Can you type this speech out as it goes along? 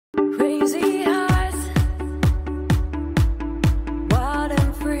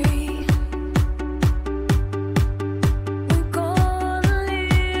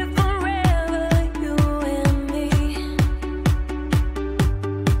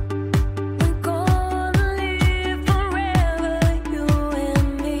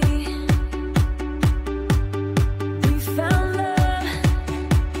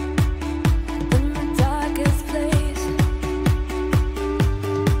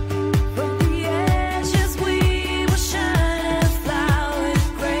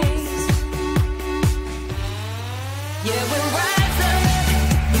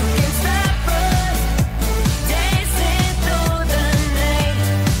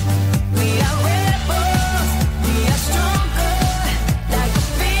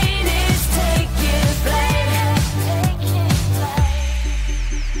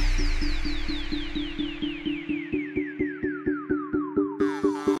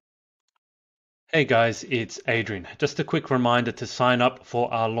Hey guys, it's Adrian. Just a quick reminder to sign up for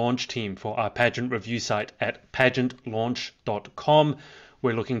our launch team for our pageant review site at pageantlaunch.com.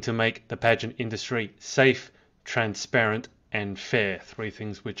 We're looking to make the pageant industry safe, transparent, and fair. Three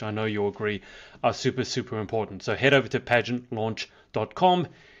things which I know you'll agree are super important. So head over to pageantlaunch.com,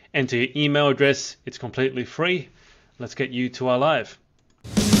 enter your email address. It's completely free. Let's get you to our live.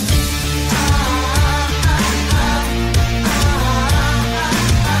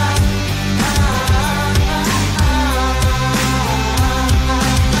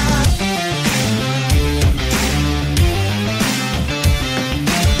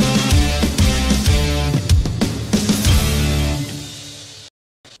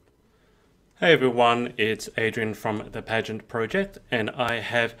 Hey everyone, it's Adrian from the Pageant Project, and I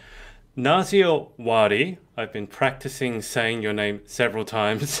have Nazia Wadee. I've been practicing saying your name several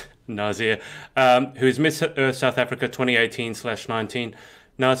times, Nazia, who is Miss Earth South Africa 2018/19.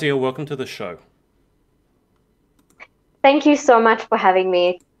 Nazia, welcome to the show. Thank you so much for having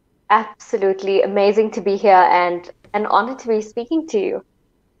me. Absolutely amazing to be here and an honor to be speaking to you.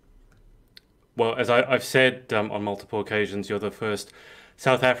 Well, as I've said on multiple occasions, you're the first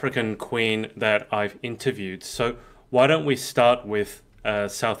South African queen that I've interviewed. So why don't we start with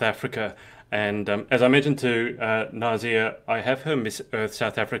South Africa? And as I mentioned to Nazia, I have her Miss Earth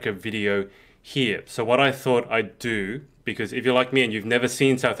South Africa video here. So what I thought I'd do, because if you're like me and you've never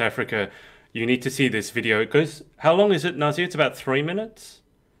seen South Africa, you need to see this video. It goes, how long is it, Nazia? It's about 3 minutes?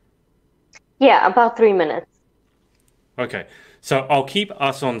 Yeah, about 3 minutes. Okay. So I'll keep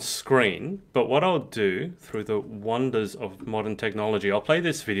us on screen, but what I'll do through the wonders of modern technology, I'll play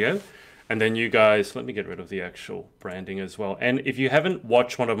this video and then you guys, let me get rid of the actual branding as well. And if you haven't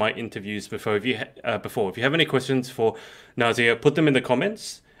watched one of my interviews before, if you have any questions for Nazia, put them in the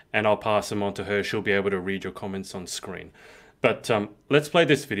comments and I'll pass them on to her. She'll be able to read your comments on screen. But let's play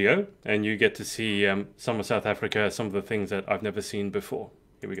this video and you get to see some of South Africa, some of the things that I've never seen before.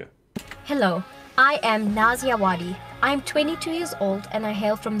 Here we go. Hello, I am Nazia Wadee. I am 22 years old and I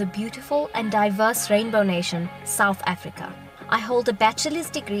hail from the beautiful and diverse rainbow nation, South Africa. I hold a bachelor's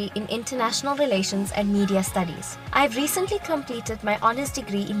degree in international relations and media studies. I have recently completed my honors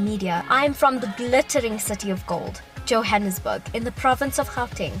degree in media. I am from the glittering city of gold, Johannesburg, in the province of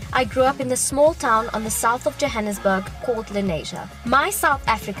Gauteng. I grew up in the small town on the south of Johannesburg called Lenasia. My South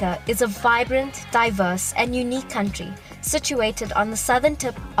Africa is a vibrant, diverse, and unique country situated on the southern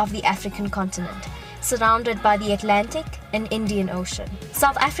tip of the African continent, surrounded by the Atlantic and Indian Ocean.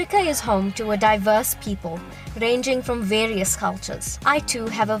 South Africa is home to a diverse people, ranging from various cultures. I too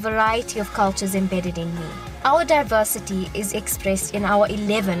have a variety of cultures embedded in me. Our diversity is expressed in our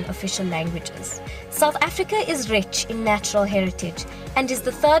 11 official languages. South Africa is rich in natural heritage and is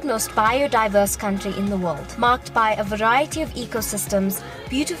the third most biodiverse country in the world, marked by a variety of ecosystems,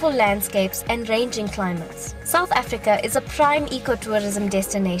 beautiful landscapes, and ranging climates. South Africa is a prime ecotourism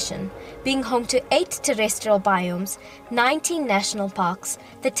destination, being home to 8 terrestrial biomes, 19 national parks,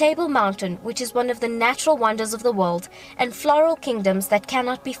 the Table Mountain, which is one of the natural wonders of the world, and floral kingdoms that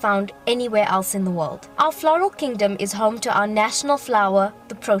cannot be found anywhere else in the world. Our floral kingdom is home to our national flower,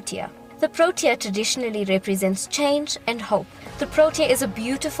 the protea. The protea traditionally represents change and hope. The protea is a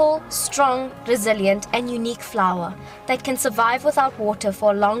beautiful, strong, resilient, and unique flower that can survive without water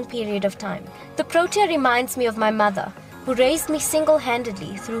for a long period of time. The protea reminds me of my mother, who raised me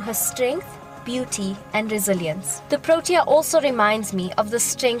single-handedly through her strength, beauty, and resilience. The protea also reminds me of the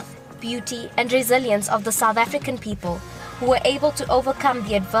strength, beauty, and resilience of the South African people who were able to overcome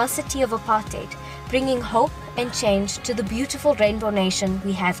the adversity of apartheid, bringing hope and change to the beautiful rainbow nation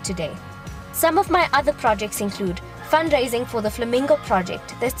we have today. Some of my other projects include fundraising for the Flamingo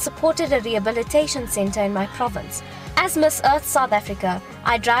Project that supported a rehabilitation center in my province. As Miss Earth South Africa,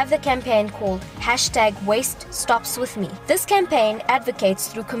 I drive the campaign called #WasteStopsWithMe. This campaign advocates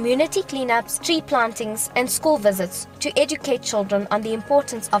through community cleanups, tree plantings, and school visits to educate children on the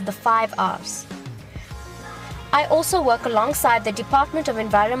importance of the 5 R's. I also work alongside the Department of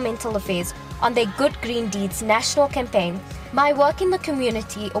Environmental Affairs on their Good Green Deeds national campaign. My work in the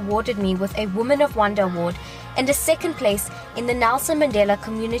community awarded me with a Woman of Wonder Award and a second place in the Nelson Mandela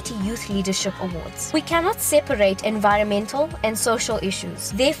Community Youth Leadership Awards. We cannot separate environmental and social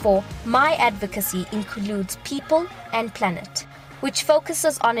issues. Therefore, my advocacy includes people and planet, which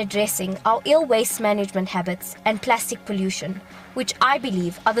focuses on addressing our ill waste management habits and plastic pollution, which I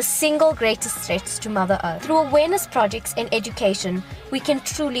believe are the single greatest threats to Mother Earth. Through awareness projects and education, we can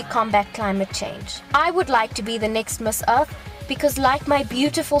truly combat climate change. I would like to be the next Miss Earth because, like my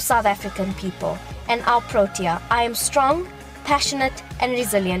beautiful South African people and our protea, I am strong, passionate, and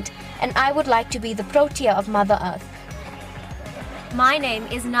resilient, and I would like to be the protea of Mother Earth. My name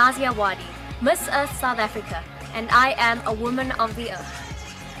is Nazia Wadee. Miss Earth South Africa, and I am a woman of the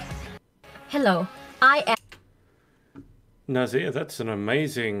earth. Hello, I am... Nazia, that's an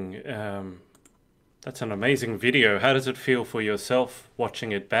amazing video. How does it feel for yourself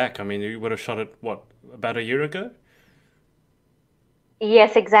watching it back? I mean, you would have shot it, what, about a year ago?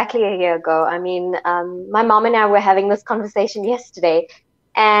 Yes, exactly a year ago. I mean, my mom and I were having this conversation yesterday,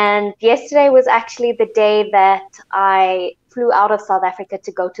 and yesterday was actually the day that I flew out of South Africa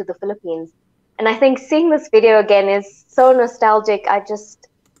to go to the Philippines. And I think seeing this video again is so nostalgic.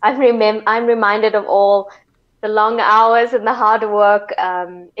 I'm reminded of all the long hours and the hard work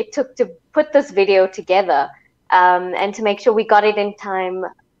it took to put this video together, and to make sure we got it in time,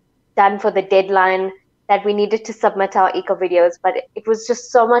 done for the deadline that we needed to submit our eco videos. But it was just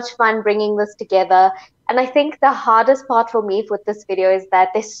so much fun bringing this together. And I think the hardest part for me with this video is that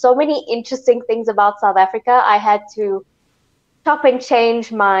there's so many interesting things about South Africa. I had to chop and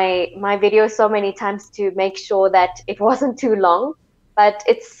change my video so many times to make sure that it wasn't too long. But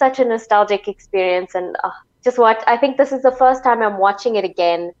it's such a nostalgic experience, and I think this is the first time I'm watching it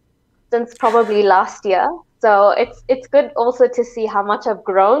again since probably last year. So it's good also to see how much I've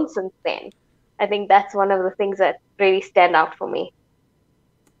grown since then. I think that's one of the things that really stand out for me.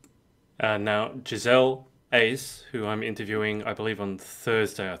 Now, Giselle Ace, who I'm interviewing, I believe on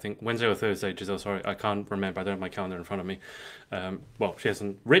Thursday, I think Wednesday or Thursday, Giselle, sorry, I can't remember. I don't have my calendar in front of me. Well, she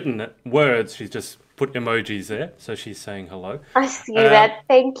hasn't written words, she's just put emojis there. So she's saying hello. I see that.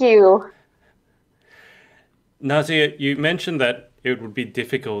 Thank you. Nazia, you mentioned that it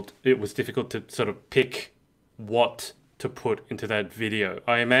was difficult to sort of pick what to put into that video.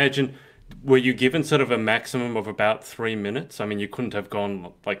 I imagine, were you given sort of a maximum of about 3 minutes? I mean, you couldn't have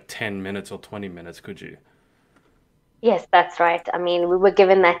gone like 10 minutes or 20 minutes, could you? Yes, that's right. I mean, we were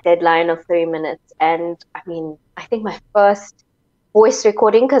given that deadline of 3 minutes. And I mean, I think my first voice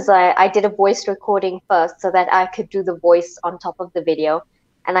recording, because I did a voice recording first so that I could do the voice on top of the video.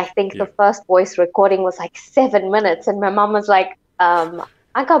 And I think the first voice recording was like 7 minutes. And my mom was like,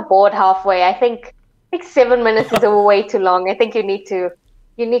 I got bored halfway. I think 7 minutes is way too long. I think you need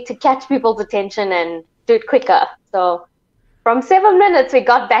to catch people's attention and do it quicker. So from 7 minutes, we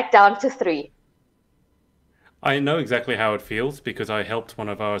got back down to 3. I know exactly how it feels because I helped one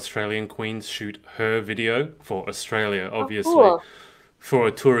of our Australian queens shoot her video for Australia, obviously, cool. for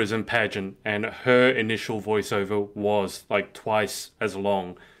a tourism pageant. And her initial voiceover was like twice as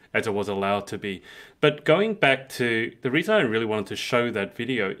long as it was allowed to be. But going back to the reason I really wanted to show that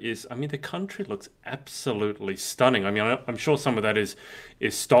video is, I mean, the country looks absolutely stunning. I mean, I'm sure some of that is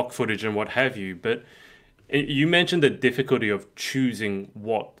stock footage and what have you, but you mentioned the difficulty of choosing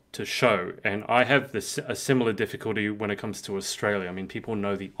what to show, and I have a similar difficulty when it comes to Australia. I mean, people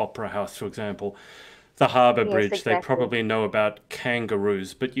know the Opera House, for example, the Harbour Bridge. Exactly. They probably know about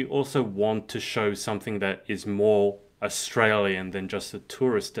kangaroos, but you also want to show something that is more Australian than just a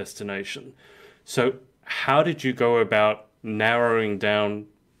tourist destination. So how did you go about narrowing down,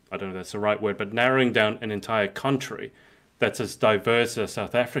 I don't know if that's the right word, but narrowing down an entire country that's as diverse as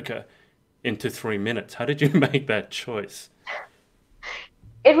South Africa into 3 minutes? How did you make that choice?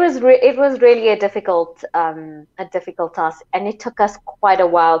 It was really a difficult task, and it took us quite a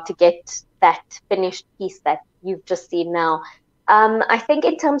while to get that finished piece that you've just seen now. I think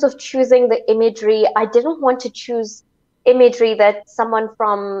in terms of choosing the imagery, I didn't want to choose imagery that someone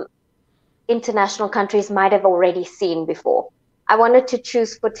from international countries might have already seen before. I wanted to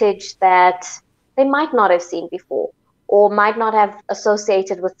choose footage that they might not have seen before or might not have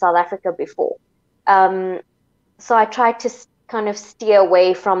associated with South Africa before. So I tried to kind of steer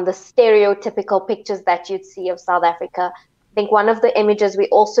away from the stereotypical pictures that you'd see of South Africa. I think one of the images we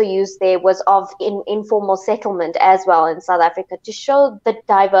also used there was of informal settlement as well in South Africa, to show the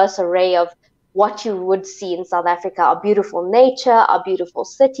diverse array of what you would see in South Africa, our beautiful nature, our beautiful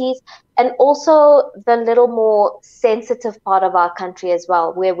cities, and also the little more sensitive part of our country as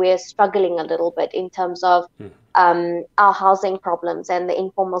well, where we're struggling a little bit in terms of our housing problems and the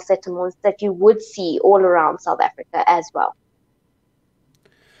informal settlements that you would see all around South Africa as well.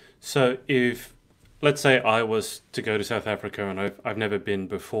 So if, let's say I was to go to South Africa and I've never been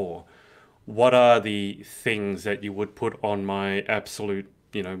before, what are the things that you would put on my absolute,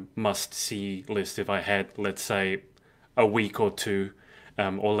 must-see list if I had, let's say, a week or two,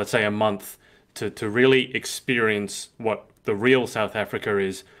 or let's say a month to really experience what the real South Africa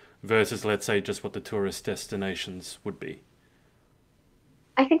is versus, let's say, just what the tourist destinations would be?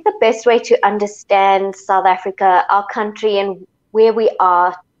 I think the best way to understand South Africa, our country, and where we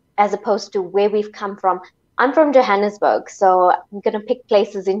are, as opposed to where we've come from. I'm from Johannesburg, so I'm going to pick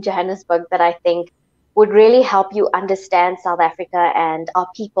places in Johannesburg that I think would really help you understand South Africa and our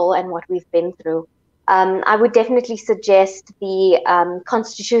people and what we've been through. I would definitely suggest the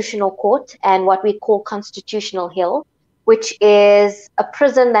Constitutional Court and what we call Constitutional Hill, which is a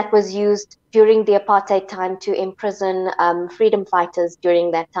prison that was used during the apartheid time to imprison freedom fighters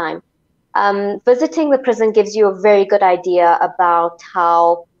during that time. Visiting the prison gives you a very good idea about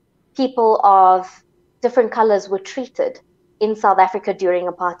how people of different colors were treated in South Africa during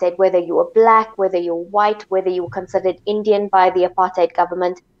apartheid, whether you were black, whether you were white, whether you were considered Indian by the apartheid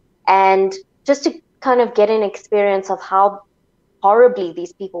government, and just to kind of get an experience of how horribly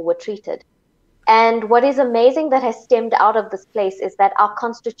these people were treated. And what is amazing that has stemmed out of this place is that our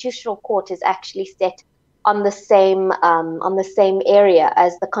constitutional court is actually set on the same area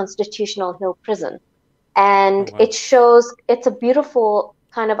as the Constitutional Hill prison, and Oh, wow. it shows, it's a beautiful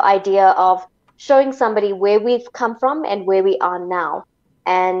kind of idea of showing somebody where we've come from and where we are now.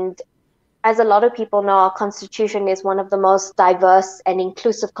 And as a lot of people know, our constitution is one of the most diverse and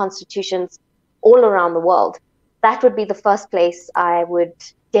inclusive constitutions all around the world. That would be the first place I would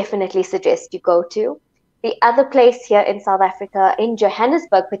definitely suggest you go to. The other place here in South Africa, in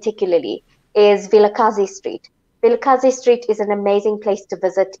Johannesburg particularly, is Vilakazi Street. Vilakazi Street is an amazing place to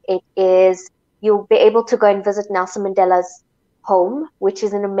visit. You'll be able to go and visit Nelson Mandela's home, which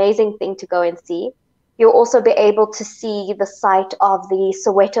is an amazing thing to go and see. You'll also be able to see the site of the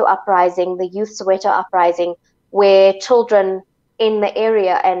Soweto uprising, the youth Soweto uprising, where children in the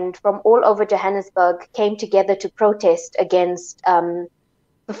area and from all over Johannesburg came together to protest against the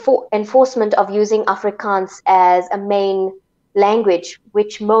enforcement of using Afrikaans as a main language,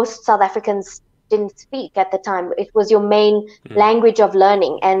 which most South Africans didn't speak at the time. It was your main language of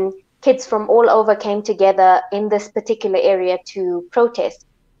learning, and kids from all over came together in this particular area to protest.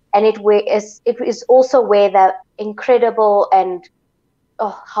 And it is also where the incredible and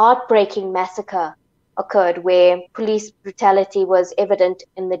heartbreaking massacre occurred, where police brutality was evident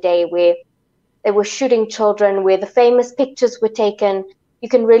in the day, where they were shooting children, where the famous pictures were taken. You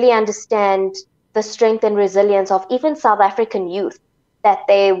can really understand the strength and resilience of even South African youth, that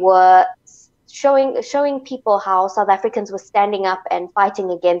they were showing people how South Africans were standing up and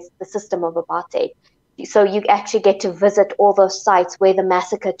fighting against the system of apartheid. So you actually get to visit all those sites where the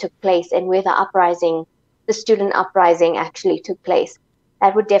massacre took place and where the student uprising actually took place.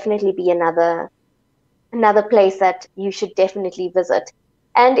 That would definitely be another place that you should definitely visit.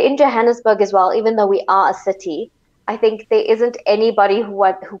 And in Johannesburg as well, even though we are a city, I think there isn't anybody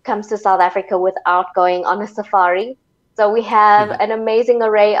who comes to South Africa without going on a safari. So we have an amazing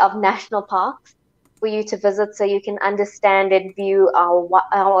array of national parks for you to visit, so you can understand and view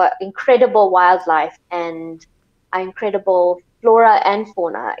our incredible wildlife and our incredible flora and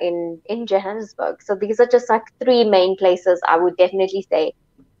fauna in Johannesburg. So these are just like three main places I would definitely say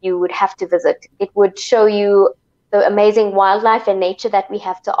you would have to visit. It would show you the amazing wildlife and nature that we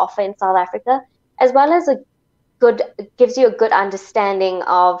have to offer in South Africa, as well as it gives you a good understanding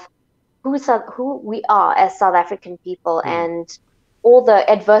of who we are as South African people and all the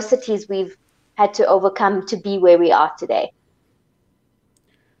adversities we've had to overcome to be where we are today.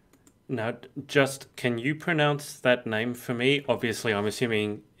 Now, just can you pronounce that name for me? Obviously, I'm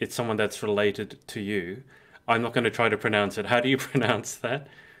assuming it's someone that's related to you. I'm not going to try to pronounce it. How do you pronounce that?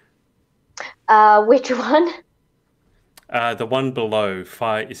 Which one? The one below.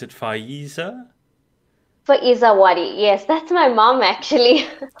 Is it Faiza? Nazia Wadee. Yes, that's my mom actually.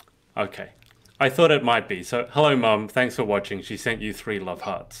 Okay. I thought it might be. So, hello, Mum. Thanks for watching. She sent you 3 love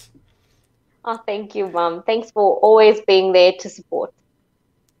hearts. Oh, thank you, Mom. Thanks for always being there to support.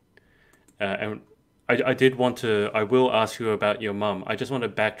 And I will ask you about your mum. I just want to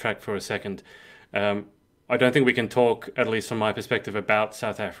backtrack for a second. I don't think we can talk, at least from my perspective, about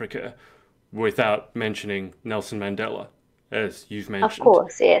South Africa without mentioning Nelson Mandela, as you've mentioned. Of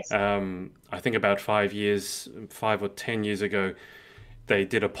course, yes. I think about 5 or 10 years ago, they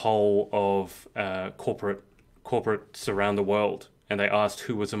did a poll of corporates around the world, and they asked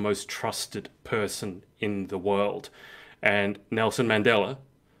who was the most trusted person in the world. And Nelson Mandela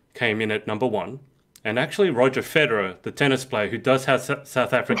came in at number 1. And actually Roger Federer, the tennis player, who does have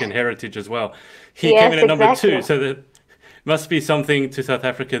South African heritage as well, he came in at number 2. So there must be something to South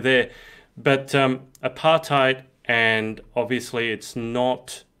Africa there. But apartheid, and obviously it's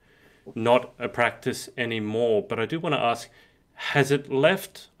not a practice anymore. But I do want to ask, has it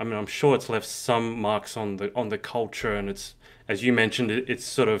left? I mean, I'm sure it's left some marks on the culture, and it's, as you mentioned, it's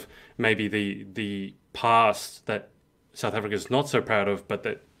sort of maybe the past that South Africa is not so proud of, but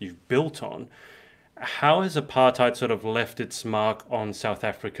that you've built on. How has apartheid sort of left its mark on South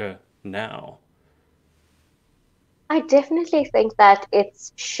Africa now? I definitely think that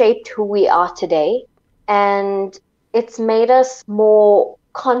it's shaped who we are today. and it's made us more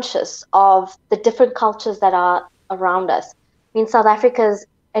conscious of the different cultures that are around us. I mean, South Africa is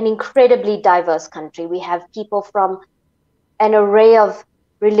an incredibly diverse country. We have people from an array of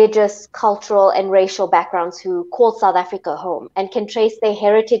religious, cultural, and racial backgrounds who call South Africa home and can trace their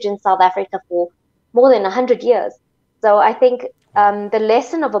heritage in South Africa for more than 100 years. So I think the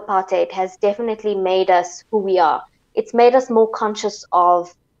lesson of apartheid has definitely made us who we are. It's made us more conscious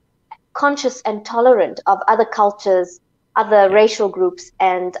and tolerant of other cultures, other racial groups,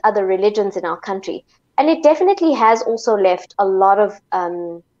 and other religions in our country. And it definitely has also left a lot of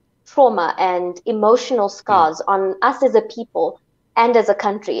trauma and emotional scars on us as a people and as a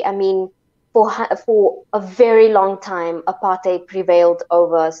country. I mean, for a very long time, apartheid prevailed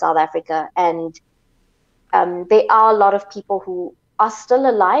over South Africa, and there are a lot of people who are still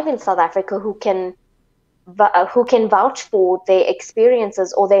alive in South Africa who can vouch for their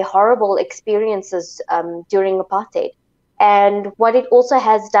experiences or their horrible experiences during apartheid. And what it also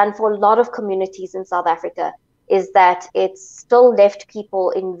has done for a lot of communities in South Africa is that it's still left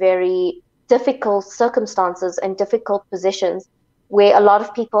people in very difficult circumstances and difficult positions where a lot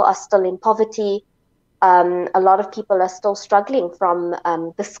of people are still in poverty. A lot of people are still struggling from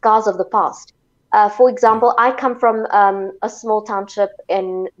the scars of the past. For example, I come from a small township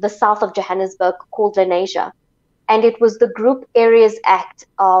in the south of Johannesburg called Lenasia, and it was the Group Areas Act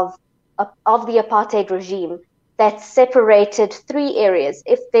of the apartheid regime that separated 3 areas.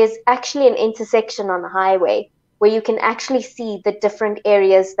 If there's actually an intersection on the highway where you can actually see the different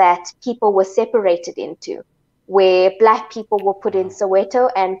areas that people were separated into, where Black people were put in Soweto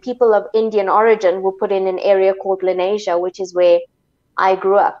and people of Indian origin were put in an area called Lenasia, which is where I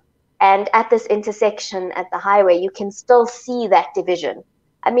grew up. And at this intersection at the highway, you can still see that division.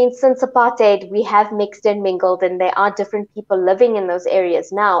 I mean, since apartheid, we have mixed and mingled, and there are different people living in those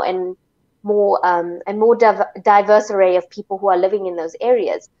areas now, and more diverse array of people who are living in those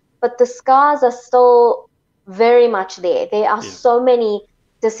areas. But the scars are still very much there. There are so many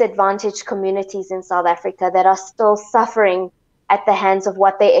disadvantaged communities in South Africa that are still suffering at the hands of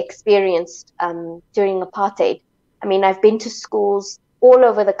what they experienced during apartheid. I mean, I've been to schools all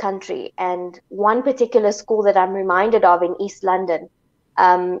over the country, and one particular school that I'm reminded of in East London,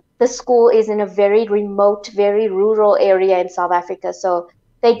 the school is in a very remote, very rural area in South Africa, so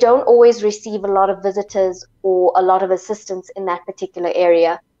they don't always receive a lot of visitors or a lot of assistance in that particular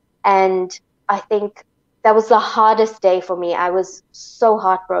area. And I think that was the hardest day for me. I was so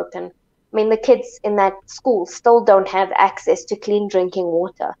heartbroken. I mean, the kids in that school still don't have access to clean drinking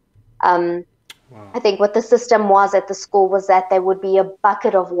water. I think what the system was at the school was that there would be a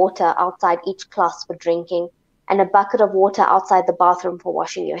bucket of water outside each class for drinking and a bucket of water outside the bathroom for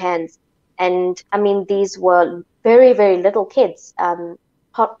washing your hands. And I mean, these were very, very little kids,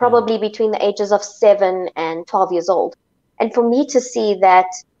 probably between the ages of 7 and 12 years old. And for me to see that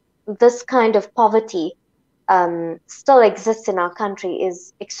this kind of poverty still exists in our country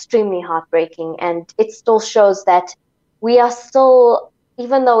is extremely heartbreaking. And it still shows that we are still,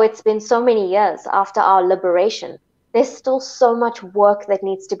 even though it's been so many years after our liberation, there's still so much work that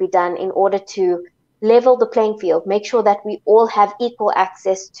needs to be done in order to level the playing field, make sure that we all have equal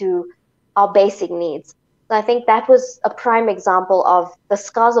access to our basic needs. So I think that was a prime example of the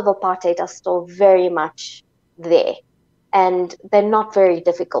scars of apartheid are still very much there, and they're not very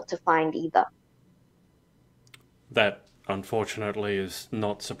difficult to find either. That, unfortunately, is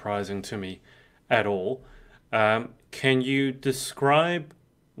not surprising to me at all. Can you describe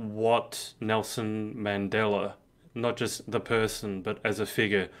what Nelson Mandela, not just the person, but as a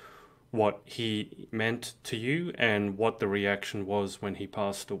figure, what he meant to you and what the reaction was when he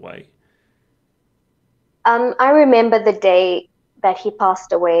passed away? I remember the day that he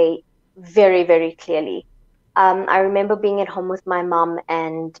passed away very, very clearly. I remember being at home with my mom,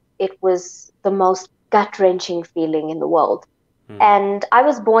 and it was the most gut-wrenching feeling in the world. And I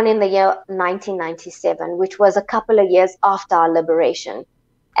was born in the year 1997, which was a couple of years after our liberation.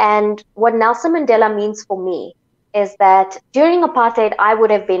 And what Nelson Mandela means for me is that during apartheid, I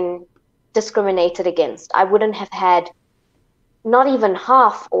would have been discriminated against. I wouldn't have had not even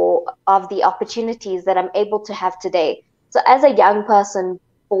half of the opportunities that I'm able to have today. So as a young person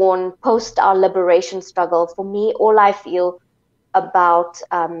born post our liberation struggle, for me, all I feel about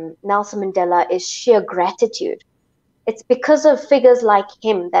Nelson Mandela is sheer gratitude. It's because of figures like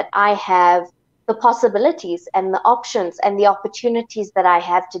him that I have the possibilities and the options and the opportunities that I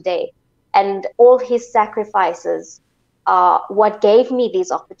have today. And all his sacrifices are what gave me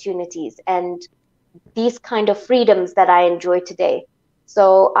these opportunities and these kind of freedoms that I enjoy today.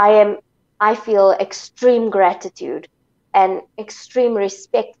 So I feel extreme gratitude and extreme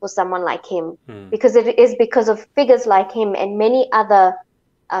respect for someone like him, because it is because of figures like him and many other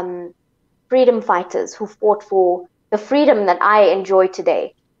freedom fighters who fought for the freedom that I enjoy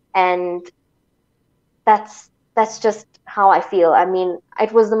today. And that's just how I feel. I mean,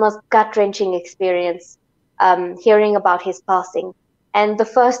 it was the most gut-wrenching experience hearing about his passing. And the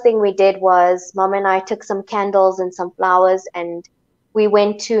first thing we did was Mom and I took some candles and some flowers, and we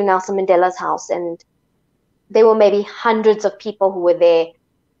went to Nelson Mandela's house, and there were maybe hundreds of people who were there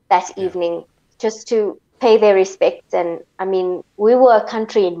that evening just to pay their respects. And I mean, we were a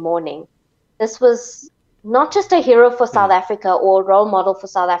country in mourning. This was not just a hero for South Africa or a role model for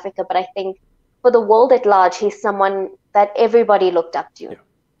South Africa, but I think for the world at large, he's someone that everybody looked up to. Yeah.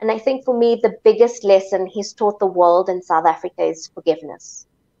 And I think for me, the biggest lesson he's taught the world in South Africa is forgiveness.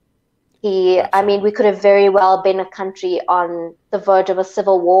 I mean, we could have very well been a country on the verge of a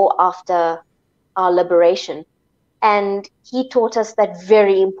civil war after our liberation. And he taught us that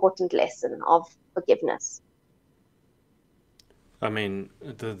very important lesson of forgiveness. I mean,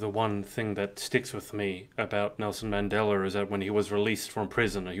 the one thing that sticks with me about Nelson Mandela is that when he was released from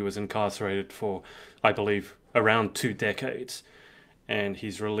prison, he was incarcerated for, I believe, around 2 decades. And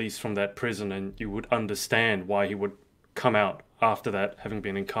he's released from that prison, and you would understand why he would come out after that, having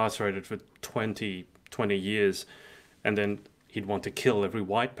been incarcerated for 20 years. And then he'd want to kill every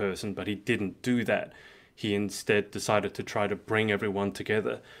white person, but he didn't do that. He instead decided to try to bring everyone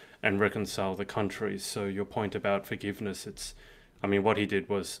together and reconcile the countries. So your point about forgiveness, I mean, what he did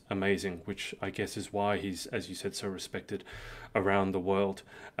was amazing, which I guess is why he's, as you said, so respected around the world.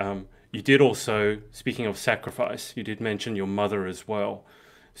 You did also, speaking of sacrifice, you did mention your mother as well.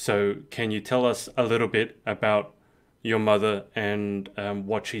 So can you tell us a little bit about your mother and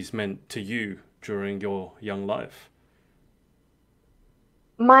what she's meant to you during your young life?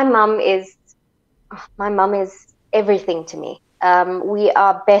 My mom is everything to me. We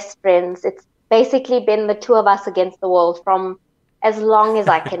are best friends. It's basically been the two of us against the world from as long as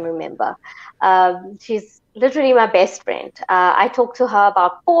I can remember. She's literally my best friend. I talk to her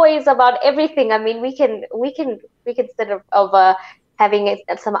about boys, about everything. I mean, we can sit over having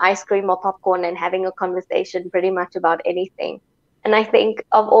some ice cream or popcorn and having a conversation pretty much about anything. And I think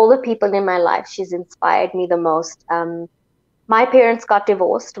of all the people in my life, she's inspired me the most. My parents got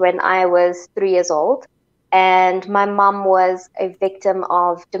divorced when I was 3 years old, and my mom was a victim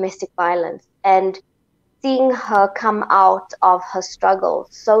of domestic violence. And seeing her come out of her struggle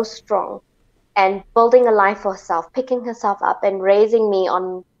so strong and building a life for herself, picking herself up and raising me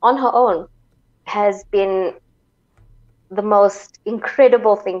on her own has been the most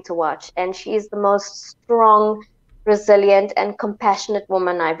incredible thing to watch. And she's the most strong, resilient, and compassionate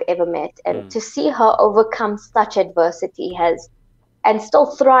woman I've ever met. And to see her overcome such adversity and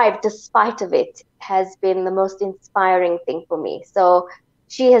still thrive despite of it has been the most inspiring thing for me. So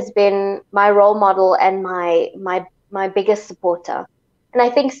she has been my role model and my biggest supporter. And I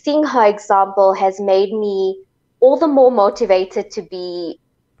think seeing her example has made me all the more motivated to be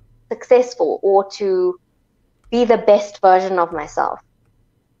successful or to be the best version of myself.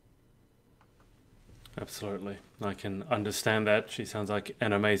 Absolutely. I can understand that. She sounds like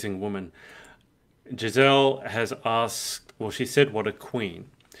an amazing woman. Giselle has asked, well, she said, what a queen.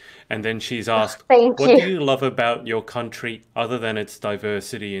 And then she's asked, what do you love about your country other than its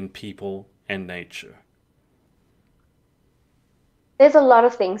diversity in people and nature? There's a lot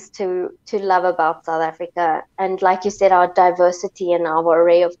of things to love about South Africa. And like you said, our diversity and our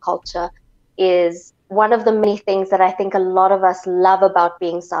array of culture is one of the many things that I think a lot of us love about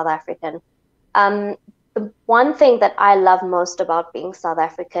being South African. The one thing that I love most about being South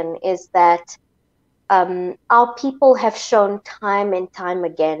African is that our people have shown time and time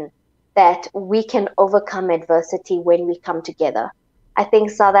again that we can overcome adversity when we come together. I think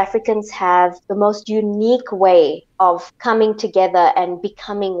South Africans have the most unique way of coming together and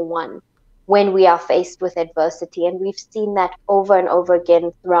becoming one when we are faced with adversity. And we've seen that over and over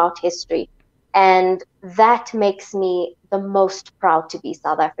again throughout history. And that makes me the most proud to be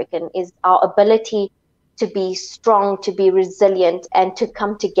South African, is our ability to be strong, to be resilient, and to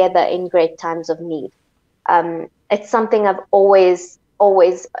come together in great times of need. It's something I've always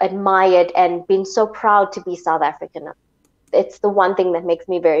admired and been so proud to be South African. It's the one thing that makes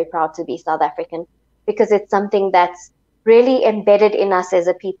me very proud to be South African, because it's something that's really embedded in us as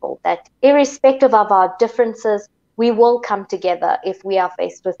a people, that irrespective of our differences, we will come together if we are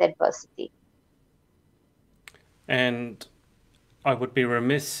faced with adversity. And I would be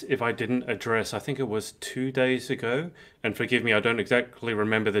remiss if I didn't address, I think it was 2 days ago, and forgive me, I don't exactly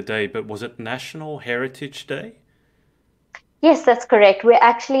remember the day, but was it National Heritage Day? Yes, that's correct. We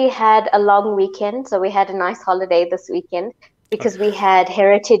actually had a long weekend, so we had a nice holiday this weekend because we had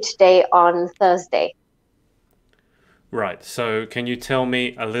Heritage Day on Thursday. Right. So can you tell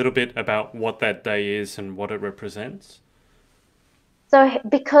me a little bit about what that day is and what it represents? So,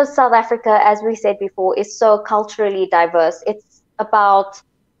 because South Africa, as we said before, is so culturally diverse, it's about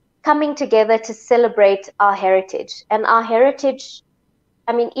coming together to celebrate our heritage. And our heritage,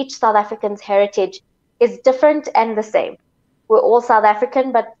 I mean, each South African's heritage is different and the same. We're all South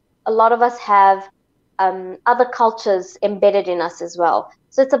African, but a lot of us have other cultures embedded in us as well.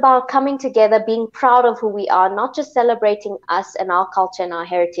 So it's about coming together, being proud of who we are, not just celebrating us and our culture and our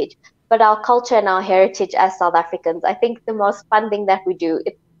heritage, but our culture and our heritage as South Africans. I think the most fun thing that we do,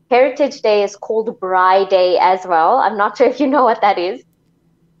 Heritage Day is called Braai Day as well. I'm not sure if you know what that is.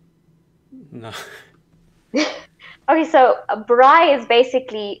 No. Okay, so braai is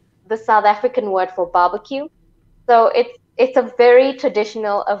basically the South African word for barbecue. So it's a very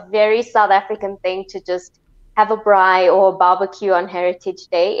traditional, a very South African thing to just have a braai or a barbecue on Heritage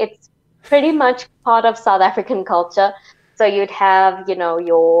Day. It's pretty much part of South African culture. So you'd have, you know,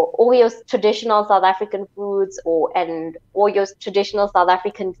 all your traditional South African foods and all your traditional South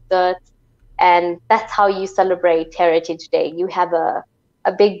African desserts, and that's how you celebrate Heritage Day. You have a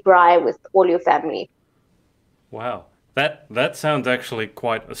big braai with all your family. Wow. That sounds actually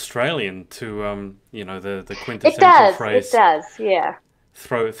quite Australian to you know, the It quintessential does, phrase yeah.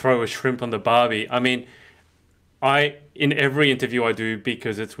 throw a shrimp on the barbie. I mean, in every interview I do,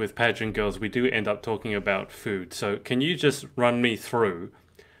 because it's with pageant girls, we do end up talking about food. So can you just run me through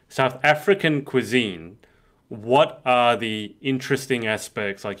South African cuisine? What are the interesting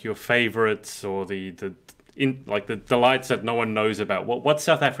aspects, like your favorites or like the delights that no one knows about? What's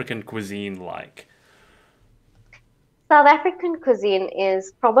South African cuisine like? South African cuisine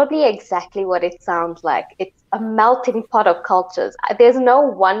is probably exactly what it sounds like. It's a melting pot of cultures. There's no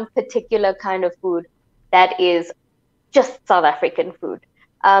one particular kind of food that is just South African food.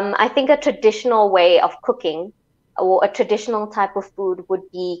 I think a traditional way of cooking or a traditional type of food would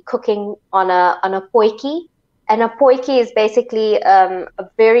be cooking on a potjie. And a potjie is basically a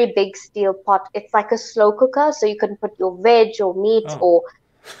very big steel pot. It's like a slow cooker, so you can put your veg or meat Oh, or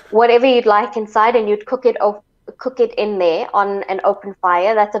whatever you'd like inside, and you'd cook it in there on an open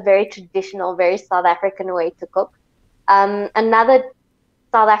fire. That's a very traditional, very South African way to cook. Another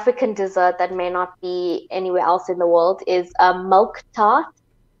South African dessert that may not be anywhere else in the world is a milk tart.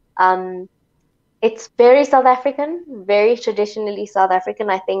 Um, it's very South African, very traditionally South African.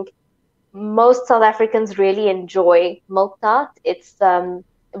 I think most South Africans really enjoy milk tart. It's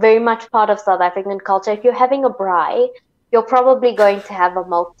very much part of South African culture. If you're having a braai, you're probably going to have a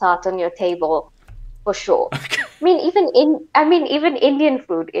milk tart on your table for sure. okay. I mean even Indian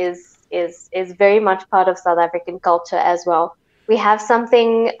food is very much part of South African culture as well. We have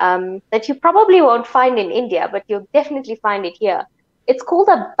something that you probably won't find in India, but you'll definitely find it here. It's called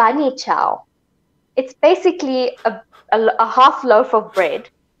a bunny chow. It's basically a half loaf of bread,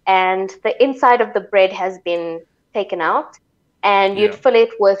 and the inside of the bread has been taken out, and you'd Yeah. fill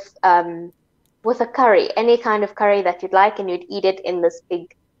it with a curry, any kind of curry that you'd like, and you'd eat it in this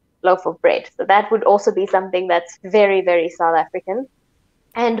big loaf of bread. So that would also be something that's very, very South African.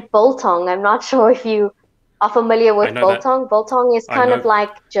 And biltong, I'm not sure if you are familiar I with know that. biltong. Biltong is I kind of know. like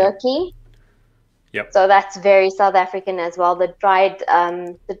Yep. jerky. Yep. So that's very South African as well, the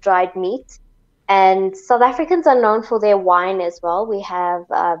dried meat. And South Africans are known for their wine as well. We have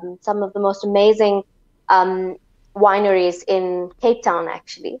some of the most amazing um, wineries in Cape Town,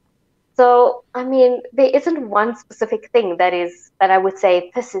 actually. So, I mean, there isn't one specific thing that I would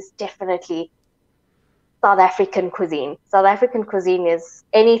say this is definitely South African cuisine. South African cuisine is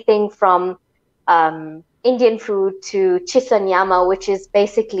anything from Indian food to chisanyama, which is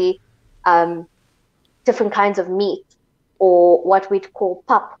basically um, different kinds of meat, or what we'd call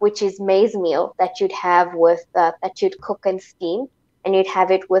pap, which is maize meal that you'd have that you'd cook and steam, and you'd have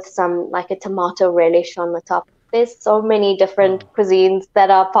it with some like a tomato relish on the top. There's so many different Oh. cuisines that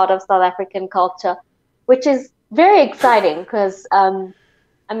are part of South African culture, which is very exciting because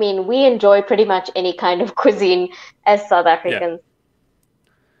I mean, we enjoy pretty much any kind of cuisine as South Yeah. Africans.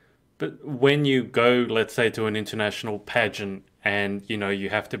 But when you go, let's say, to an international pageant and, you know, you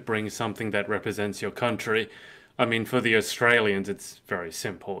have to bring something that represents your country, I mean, for the Australians, it's very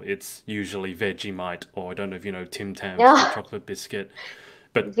simple. It's usually Vegemite, or I don't know if you know Tim Tams, the Yeah, chocolate biscuit.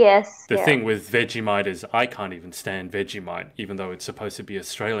 But yes, the yeah. thing with Vegemite is I can't even stand Vegemite, even though it's supposed to be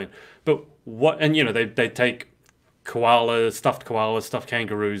Australian. But and you know, they take koalas, stuffed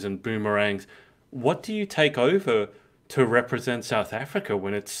kangaroos, and boomerangs. What do you take over to represent South Africa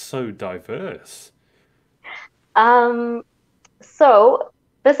when it's so diverse? Um, So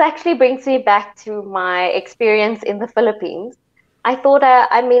this actually brings me back to my experience in the Philippines. I thought,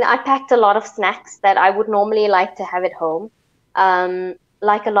 I packed a lot of snacks that I would normally like to have at home,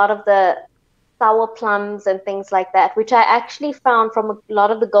 like a lot of the sour plums and things like that, which I actually found from a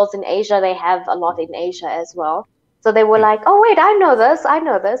lot of the girls in Asia. They have a lot in Asia as well. So they were Hmm. like, oh, wait, I know this, I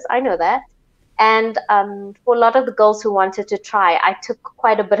know this, I know that. And for a lot of the girls who wanted to try, I took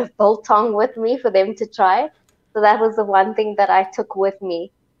quite a bit of biltong with me for them to try. So that was the one thing that I took with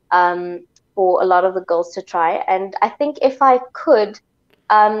me for a lot of the girls to try. And I think if I could,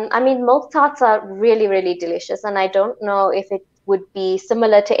 milk tarts are really, really delicious. And I don't know if it would be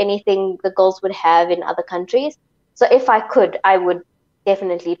similar to anything the girls would have in other countries. So if I could, I would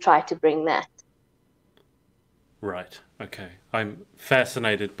definitely try to bring that. Right. Okay. I'm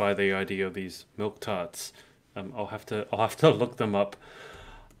fascinated by the idea of these milk tarts. I'll have to look them up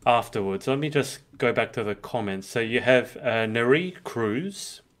afterwards. Let me just go back to the comments. So you have Neri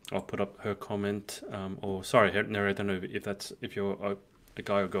Cruz. I'll put up her comment. Or sorry, Neri. I don't know if you're a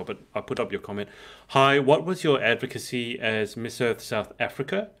guy or girl, but I'll put up your comment. Hi. What was your advocacy as Miss Earth South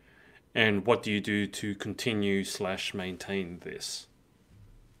Africa, and what do you do to continue / maintain this?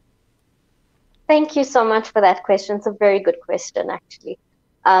 Thank you so much for that question. It's a very good question, actually.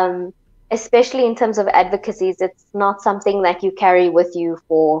 Um, Especially in terms of advocacies, it's not something that you carry with you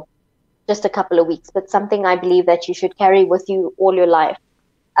for just a couple of weeks, but something I believe that you should carry with you all your life.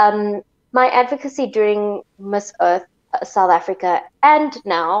 Um, my advocacy during Miss Earth South Africa and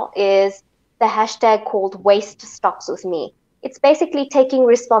now is the hashtag called Waste Stops With Me. It's basically taking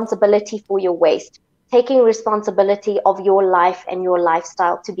responsibility for your waste, taking responsibility of your life and your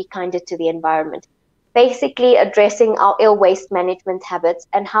lifestyle to be kinder to the environment. Basically, addressing our ill waste management habits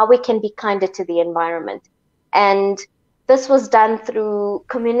and how we can be kinder to the environment. And this was done through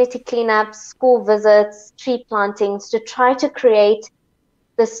community cleanups, school visits, tree plantings to try to create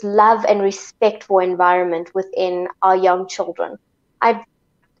this love and respect for environment within our young children. I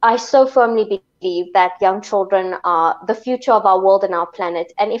I so firmly believe that young children are the future of our world and our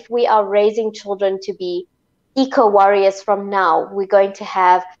planet. And if we are raising children to be eco warriors from now, we're going to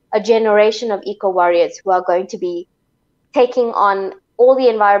have a generation of eco warriors who are going to be taking on all the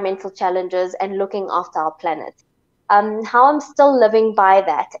environmental challenges and looking after our planet. How I'm still living by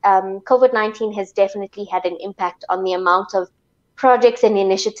that. COVID-19 has definitely had an impact on the amount of projects and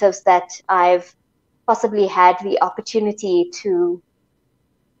initiatives that I've possibly had the opportunity to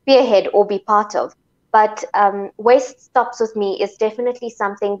spearhead or be part of. But Waste Stops With Me is definitely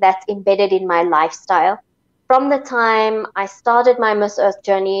something that's embedded in my lifestyle. From the time I started my Miss Earth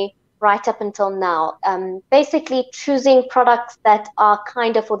journey right up until now, basically choosing products that are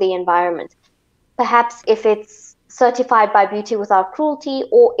kinder for the environment. Perhaps if it's certified by Beauty Without Cruelty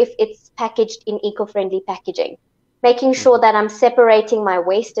or if it's packaged in eco-friendly packaging. Making sure Mhm. that I'm separating my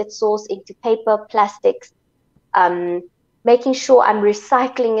waste at source into paper, plastics, um, making sure I'm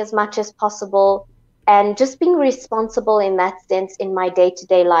recycling as much as possible, and just being responsible in that sense in my day to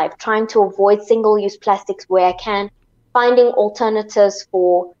day life, trying to avoid single use plastics where I can, finding alternatives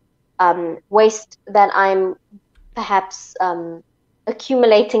for waste that I'm perhaps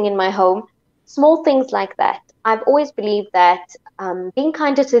accumulating in my home, small things like that. I've always believed that being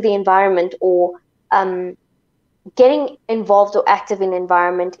kinder to the environment or um, getting involved or active in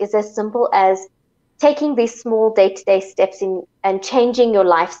environment is as simple as taking these small day-to-day steps in and changing your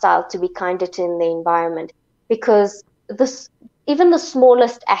lifestyle to be kinder to the environment, because this even the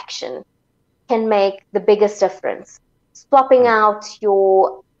smallest action can make the biggest difference. Swapping Mm. out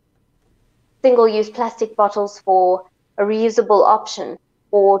your single-use plastic bottles for a reusable option,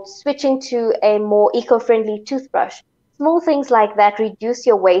 or switching to a more eco-friendly toothbrush. Small things like that reduce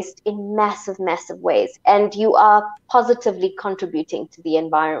your waste in massive, massive ways, and you are positively contributing to the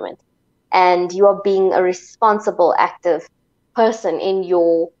environment. And you are being a responsible, active person in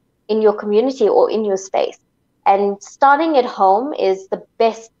your community or in your space. And starting at home is the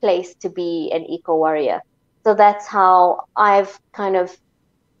best place to be an eco warrior. So that's how I've kind of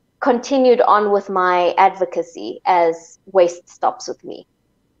continued on with my advocacy as Waste Stops With Me.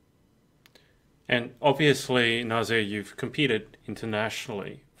 And obviously, Nazia, you've competed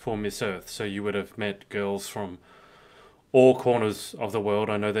internationally for Miss Earth, so you would have met girls from all corners of the world.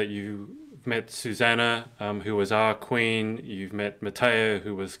 I know that you met Susanna, who was our queen. You've met Mateo,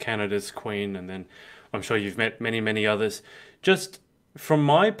 who was Canada's queen, and then I'm sure you've met many, many others. Just from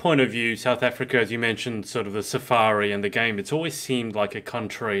my point of view, South Africa, as you mentioned, sort of the safari and the game, it's always seemed like a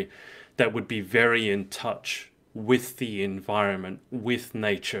country that would be very in touch with the environment, with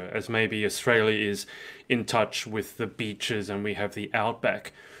nature, as maybe Australia is in touch with the beaches and we have the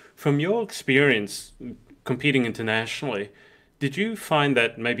outback. From your experience competing internationally, did you find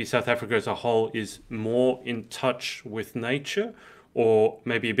that maybe South Africa as a whole is more in touch with nature, or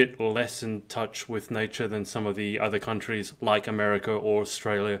maybe a bit less in touch with nature than some of the other countries like America or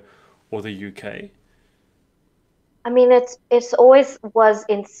Australia or the UK? I mean, it's always was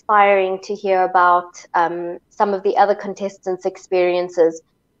inspiring to hear about some of the other contestants' experiences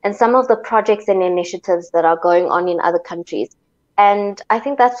and some of the projects and initiatives that are going on in other countries. And I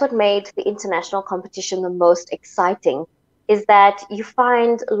think that's what made the international competition the most exciting, is that you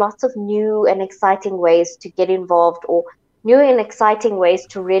find lots of new and exciting ways to get involved, or new and exciting ways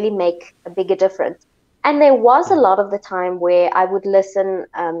to really make a bigger difference. And there was a lot of the time where I would listen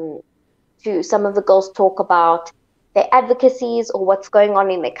to some of the girls talk about their advocacies or what's going on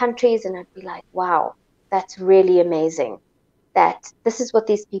in their countries, and I'd be like, wow, that's really amazing that this is what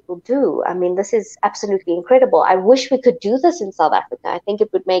these people do. I mean, this is absolutely incredible. I wish we could do this in South Africa. I think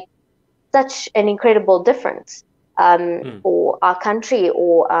it would make such an incredible difference for our country,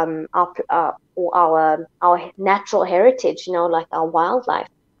 or our natural heritage, you know, like our wildlife.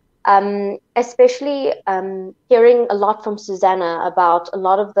 Especially hearing a lot from Susanna about a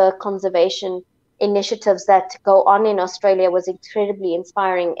lot of the conservation initiatives that go on in Australia was incredibly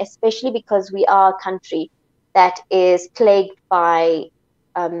inspiring, especially because we are a country that is plagued by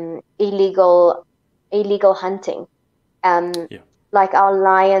illegal hunting. Like our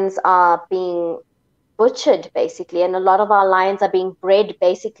lions are being butchered basically, and a lot of our lions are being bred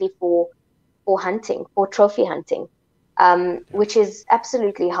basically for hunting, for trophy hunting. Which is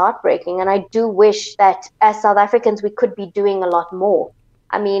absolutely heartbreaking. And I do wish that as South Africans, we could be doing a lot more.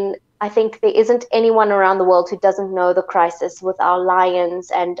 I mean, I think there isn't anyone around the world who doesn't know the crisis with our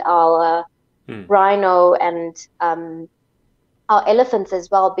lions and our rhino and our elephants as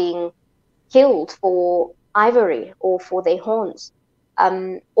well being killed for ivory or for their horns,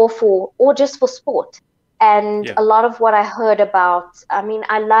 or just for sport. And a lot of what I heard about, I mean,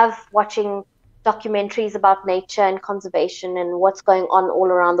 I love watching documentaries about nature and conservation and what's going on all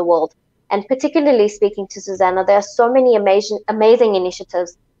around the world. And particularly speaking to Susanna, there are so many amazing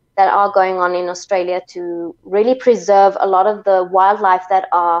initiatives that are going on in Australia to really preserve a lot of the wildlife that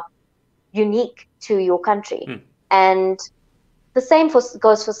are unique to your country. And the same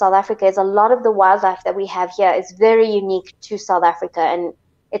goes for South Africa. Is a lot of the wildlife that we have here is very unique to South Africa, and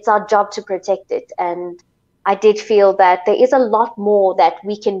it's our job to protect it. And I did feel that there is a lot more that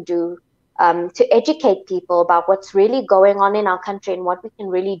we can do to educate people about what's really going on in our country and what we can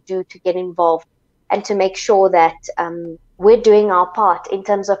really do to get involved and to make sure that we're doing our part in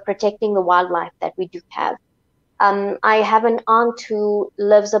terms of protecting the wildlife that we do have. I have an aunt who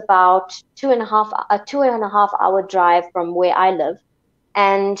lives about a 2.5 hour drive from where I live.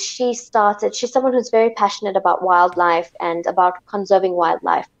 And she's someone who's very passionate about wildlife and about conserving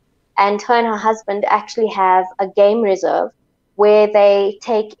wildlife. And her husband actually have a game reserve where they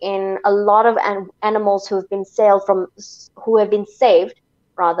take in a lot of animals who have been saved from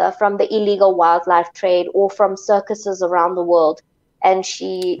the illegal wildlife trade or from circuses around the world. And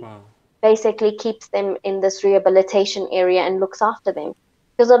she basically keeps them in this rehabilitation area and looks after them,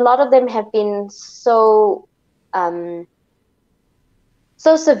 because a lot of them have been so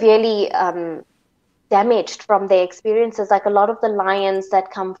severely damaged from their experiences. Like a lot of the lions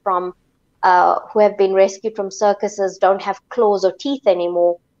that come from who have been rescued from circuses don't have claws or teeth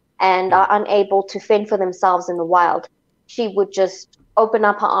anymore and are unable to fend for themselves in the wild. She would just open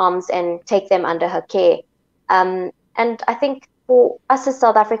up her arms and take them under her care. And I think for us as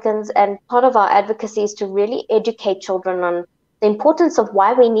South Africans, and part of our advocacy is to really educate children on the importance of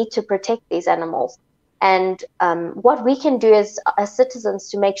why we need to protect these animals, and what we can do as citizens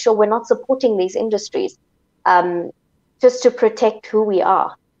to make sure we're not supporting these industries just to protect who we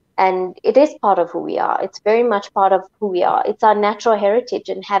are. And it is part of who we are. It's very much part of who we are. It's our natural heritage,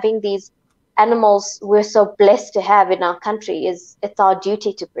 and having these animals we're so blessed to have in our country it's our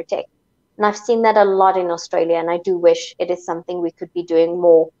duty to protect. And I've seen that a lot in Australia, and I do wish it is something we could be doing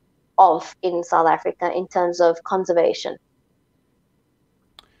more of in South Africa in terms of conservation.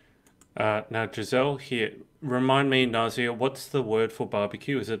 Now, Giselle here, remind me, Nazia, what's the word for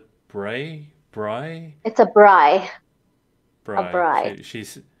barbecue? Is it braai? Braai? It's a braai. Braai. A braai.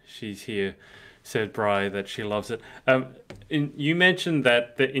 She's here, said braai, that she loves it. You mentioned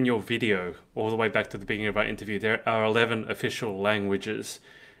that in your video, all the way back to the beginning of our interview, there are 11 official languages,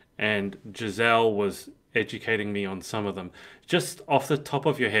 and Giselle was educating me on some of them. Just off the top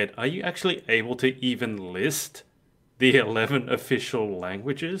of your head, are you actually able to even list the 11 official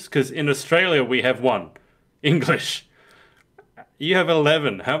languages? Because in Australia we have one, English. You have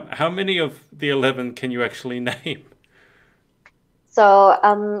 11. How many of the 11 can you actually name?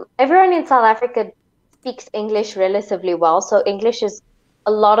 So everyone in South Africa speaks English relatively well. So English is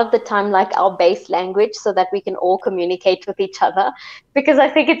a lot of the time like our base language so that we can all communicate with each other, because I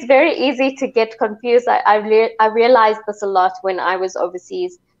think it's very easy to get confused. I realized this a lot when I was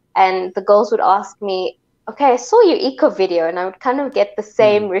overseas, and the girls would ask me, okay, I saw your eco video, and I would kind of get the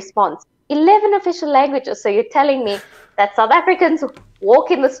same response. 11 official languages. So you're telling me that South Africans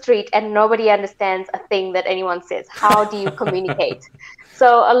walk in the street and nobody understands a thing that anyone says. How do you communicate?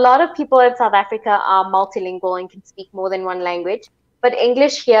 So a lot of people in South Africa are multilingual and can speak more than one language. But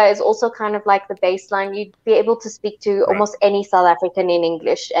English here is also kind of like the baseline. You'd be able to speak to almost any South African in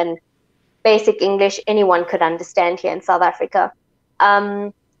English, and basic English anyone could understand here in South Africa.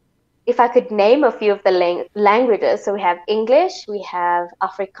 If I could name a few of the languages, so we have English, we have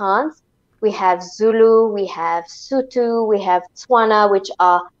Afrikaans, we have Zulu, we have Sotho, we have Tswana, which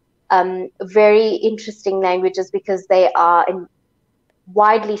are very interesting languages because they are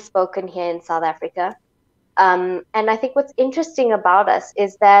widely spoken here in South Africa. And I think what's interesting about us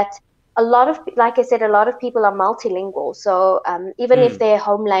is that a lot of, like I said, a lot of people are multilingual. So even if their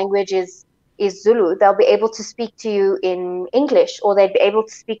home language is Zulu, they'll be able to speak to you in English, or they'd be able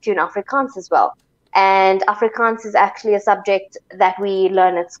to speak to you in Afrikaans as well. And Afrikaans is actually a subject that we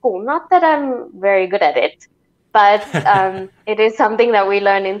learn at school. Not that I'm very good at it, but it is something that we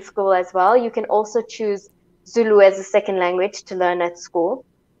learn in school as well. You can also choose Zulu as a second language to learn at school,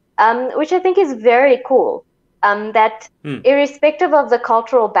 which I think is very cool. That irrespective of the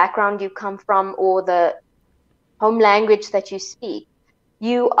cultural background you come from or the home language that you speak,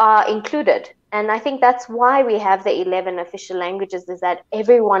 you are included. And I think that's why we have the 11 official languages, is that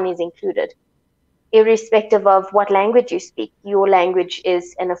everyone is included. Irrespective of what language you speak, your language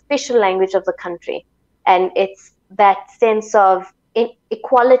is an official language of the country. And it's that sense of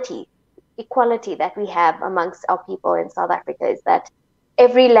equality that we have amongst our people in South Africa, is that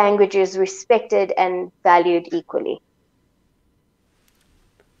every language is respected and valued equally.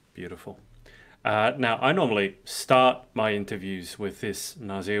 Beautiful. Now, I normally start my interviews with this,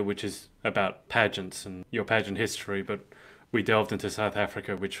 Nazia, which is about pageants and your pageant history, but we delved into South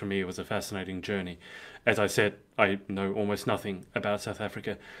Africa, which for me was a fascinating journey. As I said, I know almost nothing about South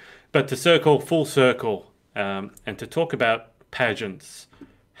Africa. But to circle full circle and to talk about pageants,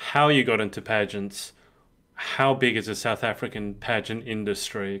 how you got into pageants, how big is the South African pageant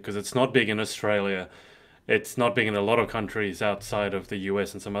industry? Because it's not big in Australia. It's not big in a lot of countries outside of the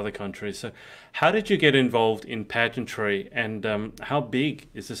US and some other countries. So how did you get involved in pageantry, and how big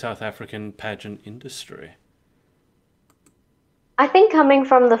is the South African pageant industry? I think coming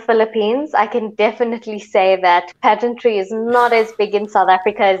from the Philippines, I can definitely say that pageantry is not as big in South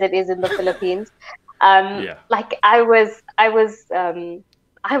Africa as it is in the Philippines. Like I was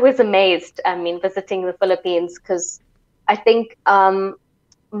amazed, visiting the Philippines, because I think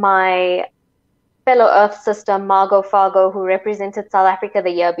my fellow Earth sister, Margot Fargo, who represented South Africa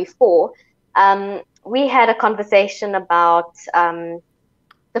the year before, we had a conversation about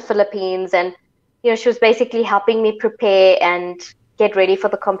the Philippines, and she was basically helping me prepare and get ready for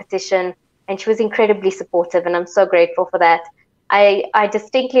the competition, and she was incredibly supportive, and I'm so grateful for that. I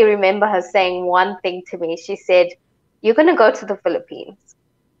distinctly remember her saying one thing to me. She said, "You're going to go to the Philippines.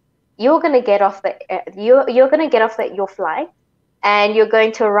 You're going to get off your flight, and you're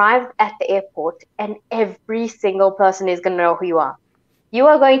going to arrive at the airport, and every single person is going to know who you are. You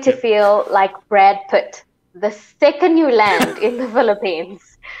are going to feel like Brad Pitt the second you land in the Philippines."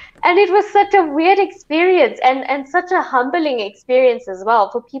 And it was such a weird experience, and such a humbling experience as well,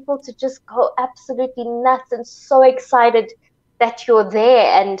 for people to just go absolutely nuts and so excited that you're there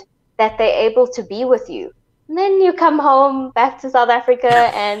and that they're able to be with you. And then you come home back to South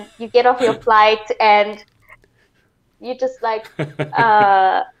Africa and you get off your flight and you're just like,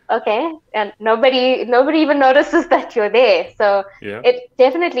 okay, and nobody even notices that you're there. So it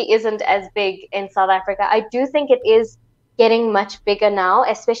definitely isn't as big in South Africa. I do think it is getting much bigger now,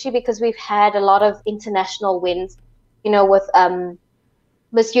 especially because we've had a lot of international wins, with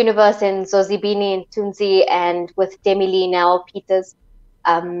Miss Universe in Zozibini and Tunzi, and with Demi-Lee Nell Peters.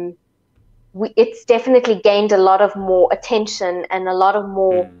 It's definitely gained a lot of more attention and a lot of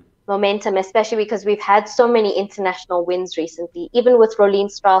more momentum, especially because we've had so many international wins recently, even with Rolene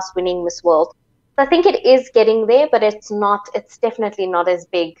Strauss winning Miss World. So I think it is getting there, but it's definitely not as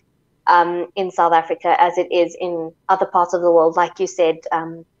big in South Africa as it is in other parts of the world. Like you said,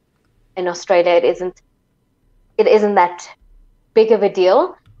 in Australia, it isn't that big of a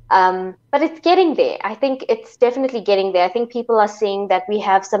deal, but it's getting there. I think it's definitely getting there. I think people are seeing that we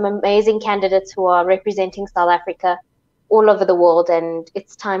have some amazing candidates who are representing South Africa all over the world, and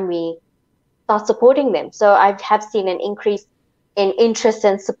it's time we start supporting them. So I have seen an increase in interest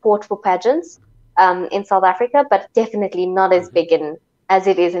and support for pageants. in South Africa, but definitely not as big as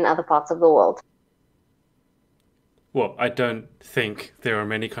it is in other parts of the world. Well, I don't think there are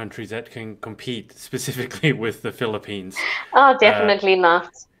many countries that can compete specifically with the Philippines. Oh, definitely not.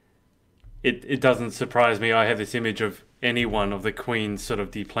 It doesn't surprise me. I have this image of anyone of the Queen sort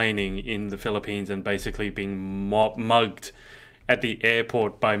of deplaning in the Philippines and basically being mugged at the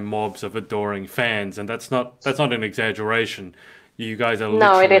airport by mobs of adoring fans, and that's not an exaggeration. You guys are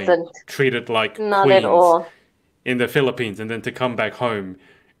No, it literally isn't. treated like Not at queens all. in the Philippines, and then to come back home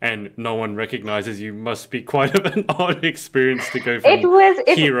and no one recognizes you must be quite of an odd experience to go from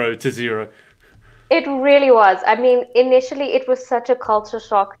hero to zero. It really was. I mean, initially it was such a culture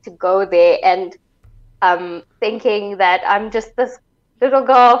shock to go there and thinking that I'm just this little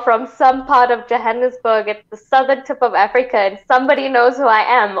girl from some part of Johannesburg at the southern tip of Africa and somebody knows who I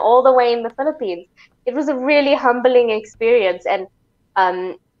am all the way in the Philippines. It was a really humbling experience. And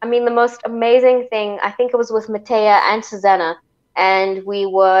I mean, the most amazing thing, I think it was with Matea and Susanna, and we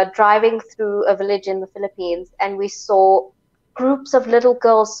were driving through a village in the Philippines and we saw groups of little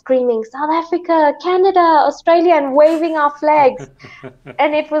girls screaming South Africa, Canada, Australia, and waving our flags.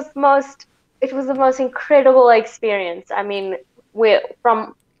 And it was the most incredible experience. I mean, we're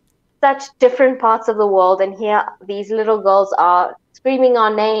from such different parts of the world, and here these little girls are screaming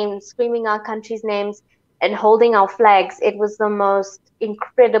our names, screaming our country's names, and holding our flags. It was the most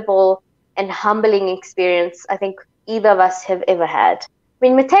incredible and humbling experience I think either of us have ever had. I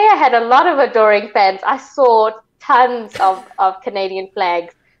mean, Matea had a lot of adoring fans. I saw tons of Canadian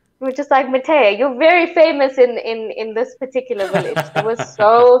flags. We were just like, Matea, you're very famous in this particular village. There was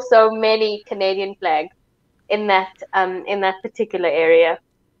so many Canadian flags in that particular area.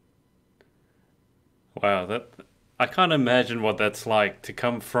 Wow, I can't imagine what that's like to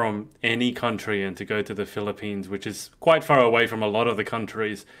come from any country and to go to the Philippines, which is quite far away from a lot of the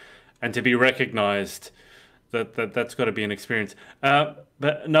countries, and to be recognized. That's got to be an experience. But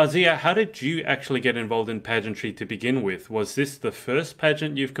Nazia, how did you actually get involved in pageantry to begin with? Was this the first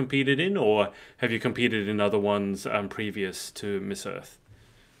pageant you've competed in, or have you competed in other ones previous to Miss Earth?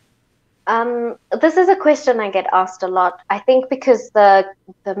 This is a question I get asked a lot. I think because the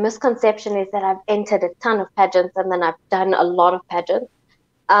misconception is that I've entered a ton of pageants and then I've done a lot of pageants.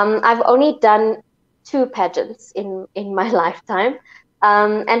 I've only done 2 pageants in my lifetime.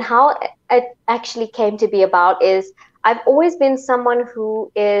 And how it actually came to be about is I've always been someone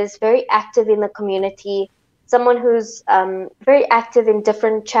who is very active in the community, someone who's very active in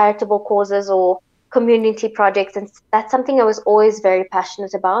different charitable causes or community projects. And that's something I was always very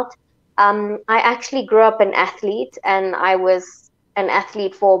passionate about. I actually grew up an athlete, and I was an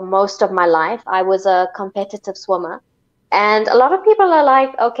athlete for most of my life. I was a competitive swimmer. And a lot of people are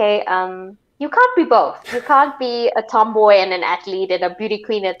like, okay, you can't be both. You can't be a tomboy and an athlete and a beauty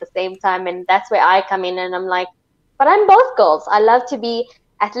queen at the same time. And that's where I come in, and I'm like, but I'm both girls. I love to be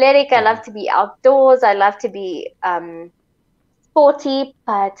athletic. I love to be outdoors. I love to be sporty,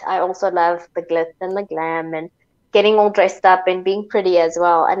 but I also love the glitz and the glam and getting all dressed up and being pretty as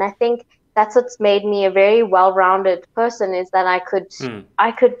well. And I think that's what's made me a very well-rounded person, is that I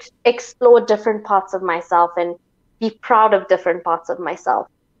could explore different parts of myself and be proud of different parts of myself.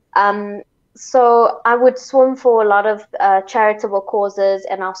 So I would swim for a lot of charitable causes,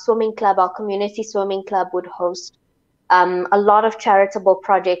 and our swimming club, our community swimming club, would host a lot of charitable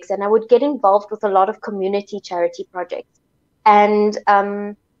projects, and I would get involved with a lot of community charity projects. And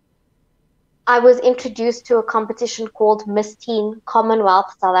I was introduced to a competition called Miss Teen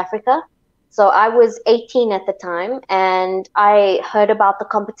Commonwealth South Africa. So I was 18 at the time, and I heard about the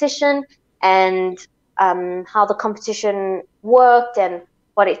competition and how the competition worked and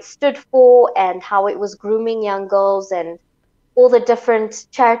what it stood for and how it was grooming young girls and all the different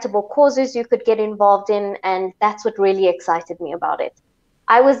charitable causes you could get involved in. And that's what really excited me about it.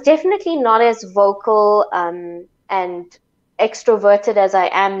 I was definitely not as vocal and extroverted as I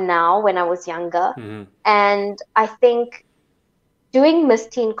am now when I was younger. Mm-hmm. And I think doing Miss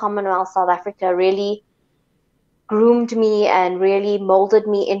Teen Commonwealth South Africa really groomed me and really molded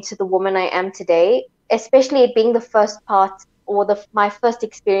me into the woman I am today, especially it being the first part or my first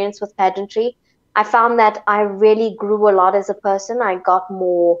experience with pageantry. I found that I really grew a lot as a person. I got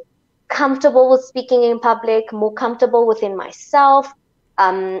more comfortable with speaking in public, more comfortable within myself.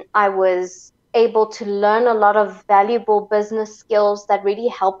 I was able to learn a lot of valuable business skills that really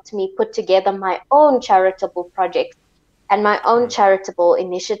helped me put together my own charitable projects and my own charitable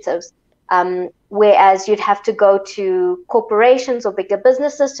initiatives. Whereas you'd have to go to corporations or bigger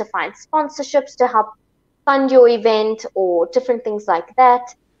businesses to find sponsorships to help fund your event or different things like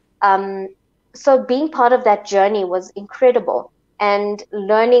that. So being part of that journey was incredible, and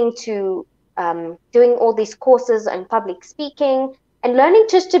learning to doing all these courses on public speaking and learning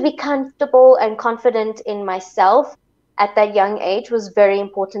just to be comfortable and confident in myself at that young age was very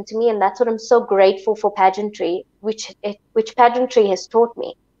important to me. And that's what I'm so grateful for pageantry, which pageantry has taught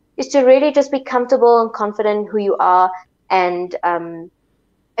me, is to really just be comfortable and confident who you are, and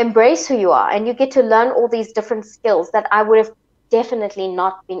embrace who you are. And you get to learn all these different skills that I would have definitely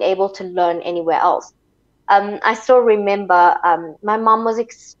not been able to learn anywhere else. I still remember my mom was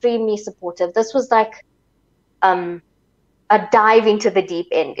extremely supportive. This was like a dive into the deep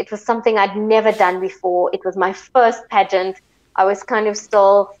end. It was something I'd never done before. It was my first pageant. I was kind of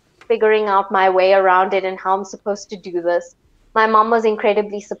still figuring out my way around it and how I'm supposed to do this. My mom was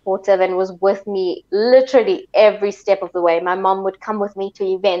incredibly supportive and was with me literally every step of the way. My mom would come with me to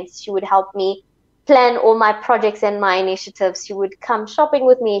events. She would help me plan all my projects and my initiatives. She would come shopping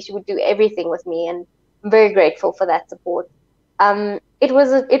with me. She would do everything with me, and I'm very grateful for that support. It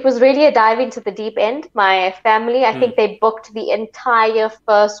was really a dive into the deep end. My family, I think they booked the entire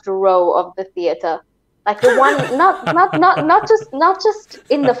first row of the theater, like the one, not just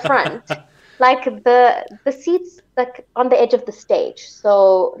in the front, like the seats like on the edge of the stage.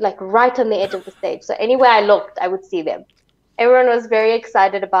 So like right on the edge of the stage. So anywhere I looked, I would see them. Everyone was very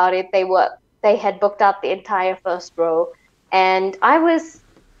excited about it. They had booked out the entire first row, and I was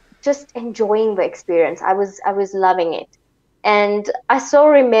just enjoying the experience. I was loving it. And I still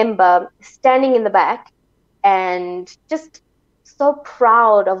remember standing in the back and just so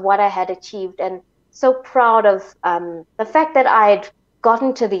proud of what I had achieved, and so proud of the fact that I'd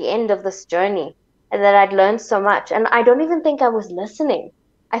gotten to the end of this journey and that I'd learned so much. And I don't even think I was listening.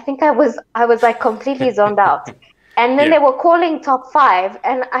 I think I was like completely zoned out. And then they were calling top 5,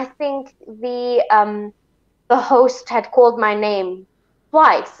 and I think the host had called my name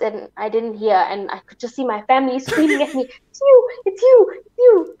twice, and I didn't hear, and I could just see my family screaming at me, "It's you, it's you, it's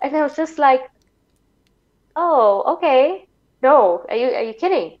you!" And I was just like, "Oh, okay. No, are you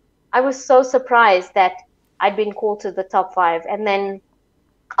kidding?" I was so surprised that I'd been called to the top 5, and then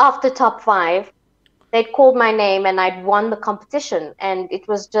after top 5, they'd called my name, and I'd won the competition, and it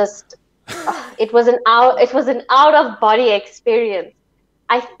was just, it was an out of body experience.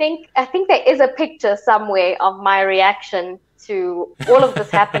 I think there is a picture somewhere of my reaction to all of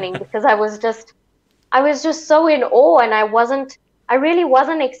this happening, because I was just so in awe, and I really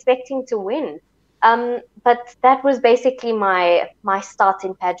wasn't expecting to win. But that was basically my start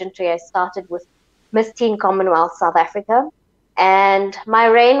in pageantry. I started with Miss Teen Commonwealth South Africa, and my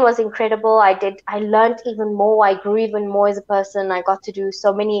reign was incredible. I learned even more. I grew even more as a person. I got to do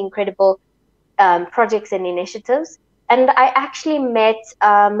so many incredible projects and initiatives. And I actually met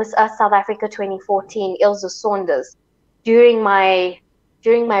Miss Earth South Africa 2014, Ilse Saunders, during my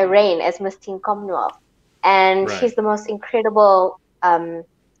reign as Miss Teen Commonwealth. And she's the most incredible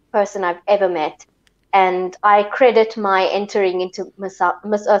person I've ever met. And I credit my entering into Miss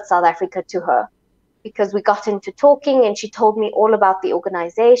Earth South Africa to her, because we got into talking and she told me all about the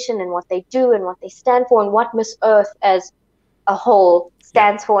organization and what they do and what they stand for and what Miss Earth as a whole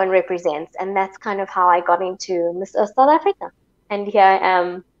stands for and represents. And that's kind of how I got into Miss Earth South Africa. And here I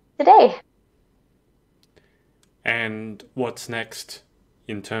am today. And what's next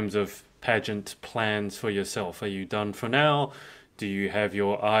in terms of pageant plans for yourself? Are you done for now? Do you have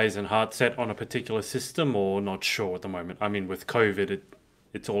your eyes and heart set on a particular system, or not sure at the moment? I mean, with COVID,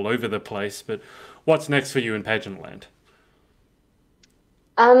 it's all over the place, but what's next for you in pageant land?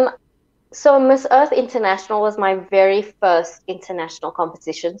 So Miss Earth International was my very first international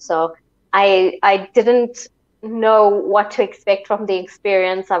competition. So I didn't know what to expect from the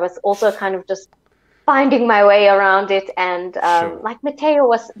experience. I was also kind of just finding my way around it, and like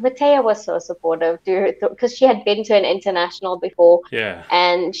Matea was so supportive, because she had been to an international before,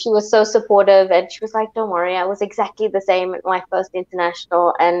 and she was so supportive, and she was like, "Don't worry, I was exactly the same at my first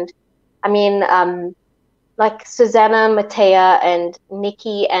international." And I mean, like Susanna, Matea, and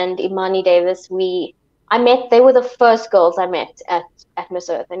Nikki and Imani Davis, they were the first girls I met at Miss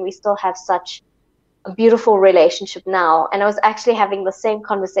Earth, and we still have such a beautiful relationship now. And I was actually having the same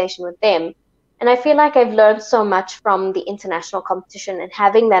conversation with them. And I feel like I've learned so much from the international competition and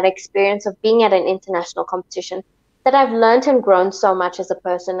having that experience of being at an international competition, that I've learned and grown so much as a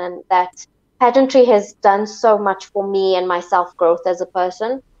person, and that pageantry has done so much for me and my self-growth as a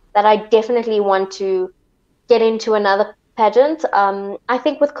person, that I definitely want to get into another pageant. I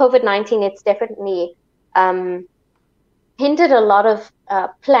think with COVID-19, it's definitely hindered a lot of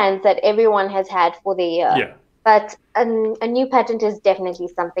plans that everyone has had for the year. Yeah. But a new pageant is definitely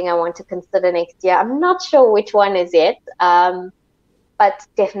something I want to consider next year. I'm not sure which one is it, but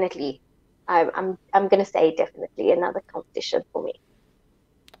definitely, I'm going to say definitely another competition for me.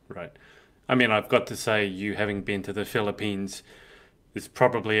 Right. I mean, I've got to say, you having been to the Philippines is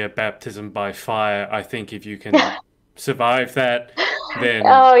probably a baptism by fire. I think if you can survive that, then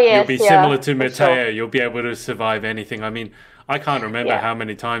Oh you'll yes, be similar yeah, to for sure. Matea. You'll be able to survive anything. I mean, I can't remember Yeah. how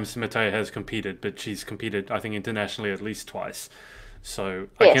many times Matea has competed, but she's competed, I think, internationally at least twice. So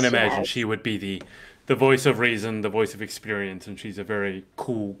I can Yes, she imagine has. she would be the voice of reason, the voice of experience, and she's a very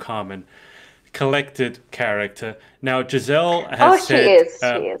cool, calm, and collected character. Now, Giselle Oh, has she said, is.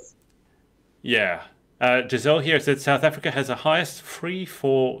 She is. yeah, Giselle here said South Africa has the highest free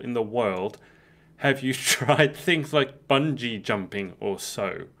fall in the world. Have you tried things like bungee jumping or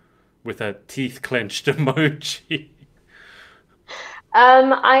so? With a teeth clenched emoji.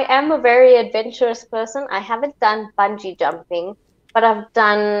 I am a very adventurous person. I haven't done bungee jumping, but I've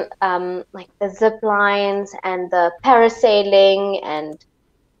done like the zip lines and the parasailing and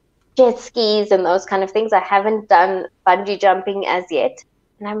jet skis and those kind of things. I haven't done bungee jumping as yet.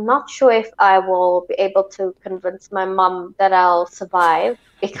 And I'm not sure if I will be able to convince my mom that I'll survive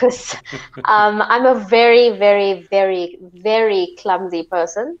because I'm a very, very, very, very clumsy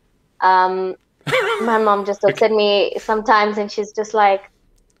person. Um, my mom just looks Okay. at me sometimes and she's just like,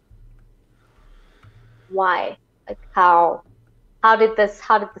 why? Like how did this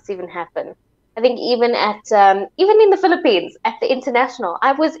even happen? I think even at even in the Philippines at the international,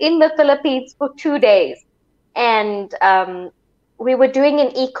 I was in the Philippines for 2 days, and we were doing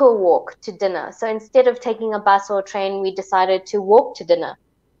an eco walk to dinner. So instead of taking a bus or a train, we decided to walk to dinner.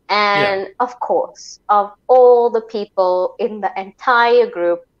 Yeah. And of course, of all the people in the entire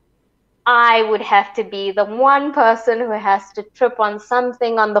group, I would have to be the one person who has to trip on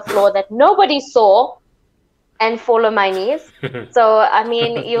something on the floor that nobody saw and fall on my knees. So I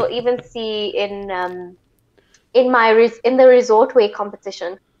mean, you'll even see in the resort wear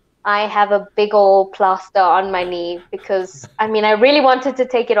competition, I have a big old plaster on my knee because I mean I really wanted to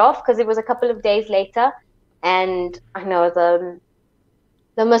take it off because it was a couple of days later, and I know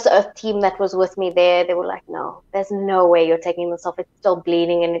the Miss Earth team that was with me there, they were like, no, there's no way you're taking this off. It's still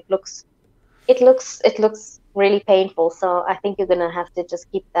bleeding and it looks really painful. So I think you're gonna have to just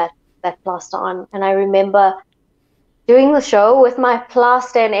keep that plaster on. And I remember doing the show with my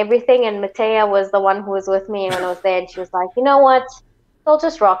plaster and everything, and Matea was the one who was with me when I was there, and she was like, you know what? I'll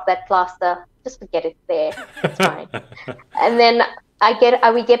just rock that plaster. Just forget it's there. It's fine. And then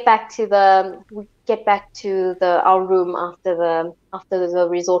we get back to our room after the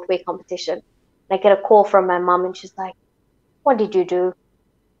resort wear competition. And I get a call from my mom, and she's like, "What did you do?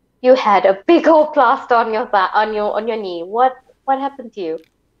 You had a big old plaster on your knee. What happened to you?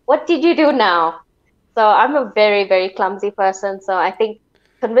 What did you do now?" So I'm a very, very clumsy person. So I think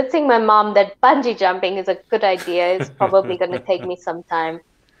convincing my mom that bungee jumping is a good idea is probably going to take me some time.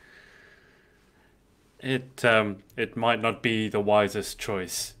 It might not be the wisest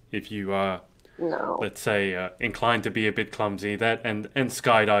choice if you are, No. let's say, inclined to be a bit clumsy. That and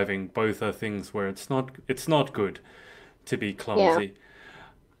skydiving, both are things where it's not good to be Yeah. clumsy.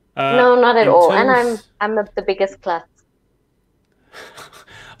 No, not at In all. And I'm terms, I'm the biggest klutz.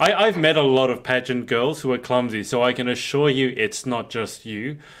 I've met a lot of pageant girls who are clumsy, so I can assure you it's not just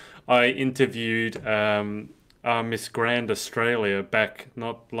you. I interviewed Miss Grand Australia back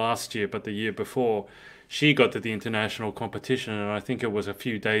not last year but the year before. She got to the international competition, and I think it was a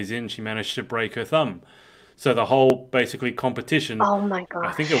few days in she managed to break her thumb. So the whole basically competition, Oh my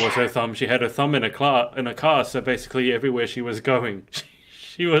I think it was gosh. her thumb. She had her thumb in a car, so basically everywhere she was going,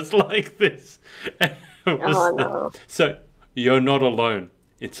 she was like this. And it Oh was no. so you're not alone.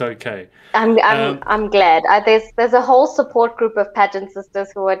 It's okay. I'm I'm Um, I'm glad. There's a whole support group of pageant sisters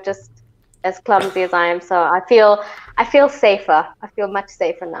who are just as clumsy as I am. So I feel safer. I feel much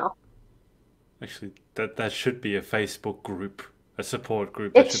safer now. Actually, that should be a Facebook group, a support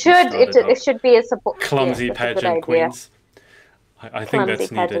group that It should be should it started it up. should be a support. Yes, Clumsy that's a good pageant idea. queens. I think Clumsy that's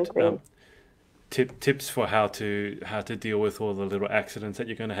pageant needed. queen. Tips for how to deal with all the little accidents that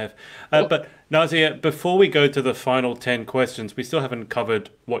you're going to have. But Nazia, before we go to the final 10 questions, we still haven't covered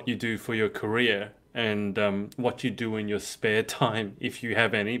what you do for your career and what you do in your spare time, if you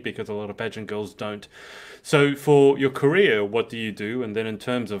have any, because a lot of pageant girls don't. So for your career, what do you do? And then in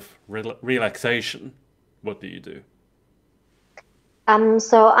terms of relaxation, what do you do?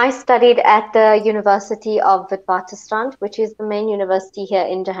 So I studied at the University of Witwatersrand, which is the main university here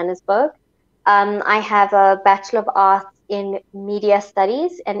in Johannesburg. I have a Bachelor of Arts in Media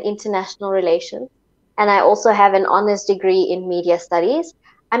Studies and International Relations, and I also have an honors degree in Media Studies.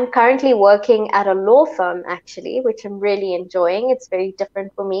 I'm currently working at a law firm, actually, which I'm really enjoying. It's very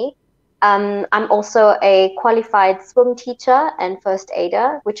different for me. I'm also a qualified swim teacher and first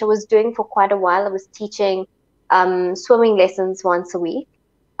aider, which I was doing for quite a while. I was teaching swimming lessons once a week.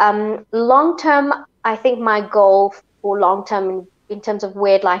 Long term, I think my goal for long term in terms of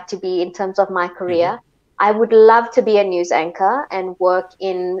where I'd like to be in terms of my career, I would love to be a news anchor and work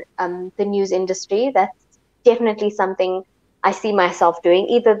in the news industry. That's definitely something I see myself doing.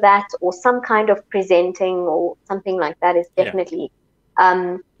 Either that or some kind of presenting or something like that is definitely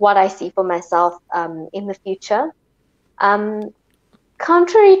what I see for myself in the future.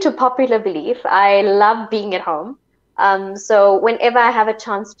 Contrary to popular belief, I love being at home. So whenever I have a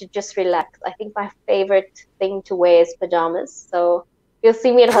chance to just relax, I think my favorite thing to wear is pajamas. So you'll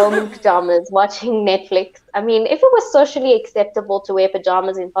see me at home in pajamas watching Netflix. I mean, if it was socially acceptable to wear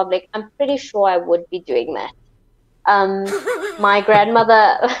pajamas in public, I'm pretty sure I would be doing that. My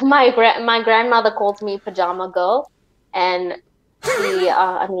grandmother, my grandmother calls me pajama girl, and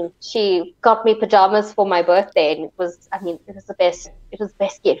she got me pajamas for my birthday, and it was the best. It was the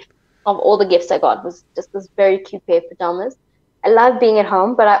best gift of all the gifts I got. Was just this very cute pair of pajamas. I love being at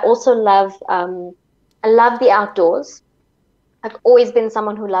home, but I also I love the outdoors. I've always been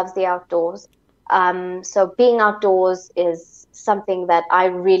someone who loves the outdoors. So being outdoors is something that I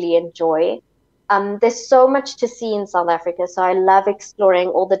really enjoy. There's so much to see in South Africa, so I love exploring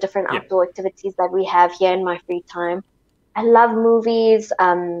all the different outdoor activities that we have here in my free time. I love movies.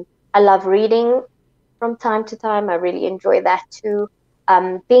 I love reading from time to time. I really enjoy that too.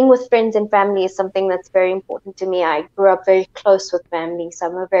 Being with friends and family is something that's very important to me. I grew up very close with family, so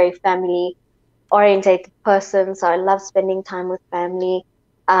I'm a very family-orientated person. So I love spending time with family.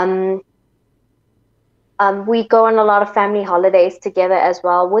 We go on a lot of family holidays together as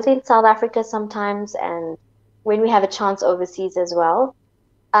well, within South Africa sometimes, and when we have a chance overseas as well.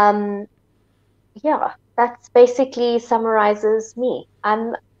 Yeah, that's basically summarizes me.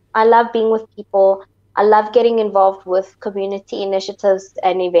 I love being with people. I love getting involved with community initiatives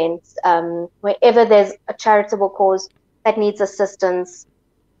and events. Wherever there's a charitable cause that needs assistance,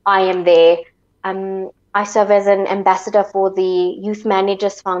 I am there. I serve as an ambassador for the Youth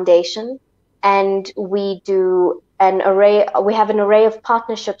Managers Foundation, and we have an array of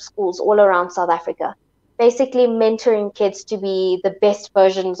partnership schools all around South Africa, basically mentoring kids to be the best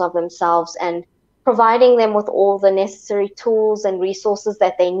versions of themselves and providing them with all the necessary tools and resources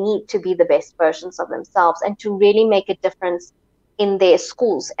that they need to be the best versions of themselves and to really make a difference in their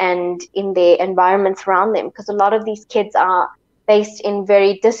schools and in their environments around them. Because a lot of these kids are based in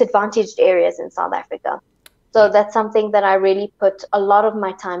very disadvantaged areas in South Africa. So that's something that I really put a lot of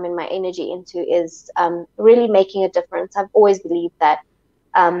my time and my energy into, is really making a difference. I've always believed that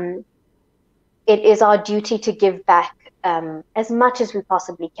it is our duty to give back as much as we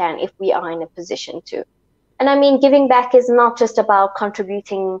possibly can if we are in a position to. And I mean, giving back is not just about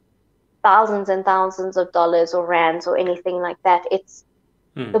contributing thousands and thousands of dollars or rands or anything like that. It's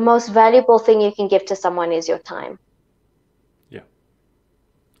the most valuable thing you can give to someone is your time. Yeah.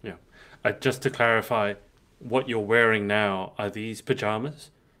 Just to clarify, what you're wearing now, are these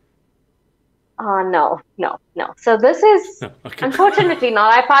pajamas? No. So this is unfortunately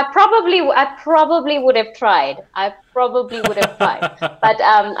not. I probably would have tried. But I probably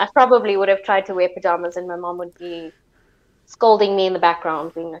would have tried to wear pajamas, and my mom would be scolding me in the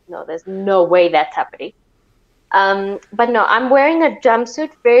background, being like, "No, there's no way that's happening." But no, I'm wearing a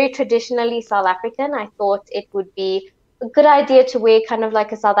jumpsuit, very traditionally South African. I thought it would be a good idea to wear kind of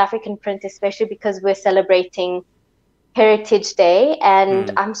like a South African print, especially because we're celebrating Heritage Day,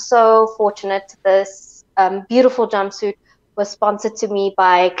 and I'm so fortunate. This beautiful jumpsuit was sponsored to me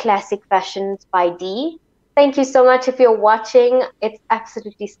by Classic Fashions by D. Thank you so much if you're watching. It's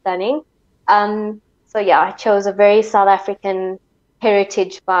absolutely stunning. So yeah, I chose a very South African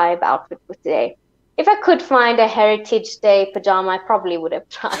heritage vibe outfit for today. If I could find a Heritage Day pajama, I probably would have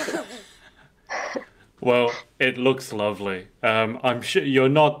tried. Well, it looks lovely. I'm sure you're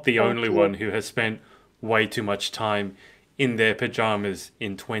not the only one who has spent way too much time in their pajamas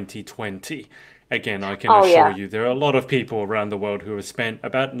in 2020. Again, I can assure you there are a lot of people around the world who have spent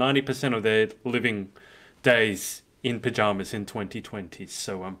about 90% of their living days in pajamas in 2020.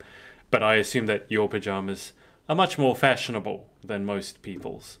 So, but I assume that your pajamas are much more fashionable than most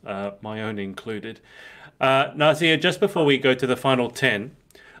people's, my own included. Nazia, just before we go to the final 10,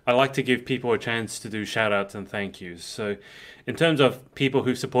 I like to give people a chance to do shout outs and thank yous. So in terms of people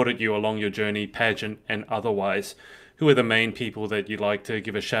who supported you along your journey, pageant and otherwise, who are the main people that you'd like to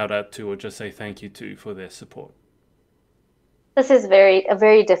give a shout out to or just say thank you to for their support? This is a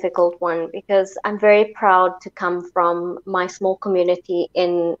very difficult one, because I'm very proud to come from my small community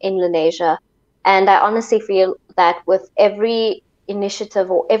in Indonesia. And I honestly feel that with every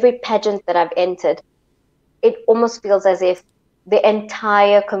initiative or every pageant that I've entered, it almost feels as if the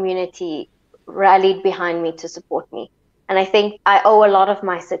entire community rallied behind me to support me. And I think I owe a lot of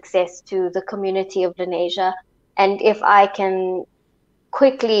my success to the community of Lenasia. And if I can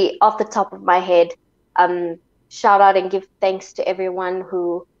quickly, off the top of my head, shout out and give thanks to everyone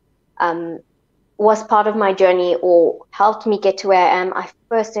who was part of my journey or helped me get to where I am, I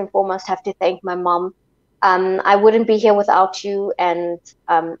first and foremost have to thank my mom. I wouldn't be here without you, and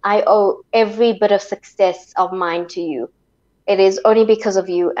I owe every bit of success of mine to you. It is only because of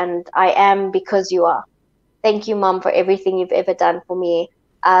you, and I am because you are. Thank you, Mom, for everything you've ever done for me.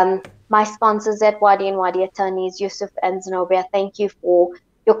 My sponsors at Wadee and Wadee Attorneys, Yusuf and Zenobia, thank you for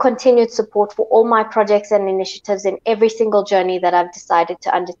your continued support for all my projects and initiatives in every single journey that I've decided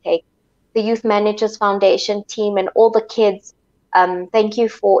to undertake. The Youth Managers Foundation team and all the kids, thank you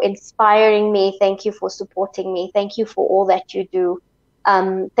for inspiring me. Thank you for supporting me. Thank you for all that you do.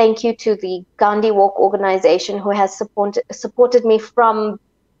 Thank you to the Gandhi Walk organization who has supported me from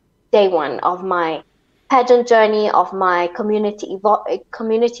day one of my pageant journey, of my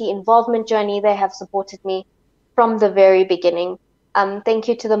community involvement journey. They have supported me from the very beginning. Thank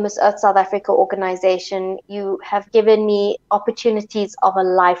you to the Miss Earth South Africa organization. You have given me opportunities of a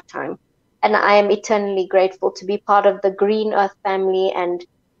lifetime, and I am eternally grateful to be part of the Green Earth family. And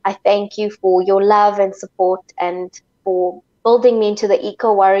I thank you for your love and support and for building me into the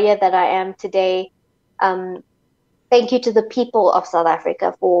eco warrior that I am today. Thank you to the people of South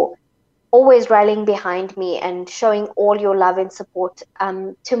Africa for always rallying behind me and showing all your love and support.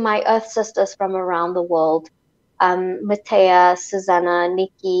 To my Earth sisters from around the world, Matea, Susanna,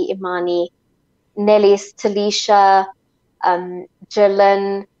 Nikki, Imani, Nellis, Talisha,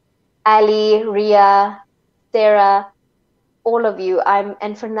 Jillian, Ali, Ria, Sarah, all of you.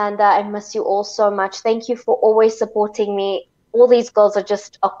 And Fernanda, I miss you all so much. Thank you for always supporting me. All these girls are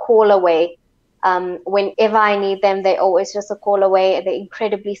just a call away. Whenever I need them, they're always just a call away. They're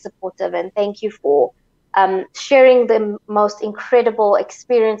incredibly supportive, and thank you for sharing the most incredible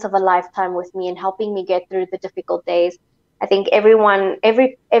experience of a lifetime with me and helping me get through the difficult days. I think everyone,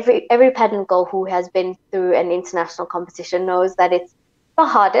 every pageant girl who has been through an international competition knows that it's the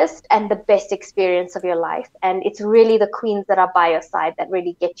hardest and the best experience of your life, and it's really the queens that are by your side that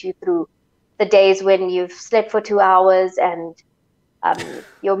really get you through the days when you've slept for 2 hours and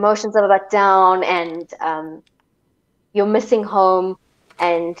your emotions are a bit down, and you're missing home,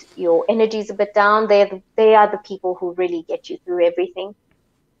 and your energy's a bit down. They are the people who really get you through everything.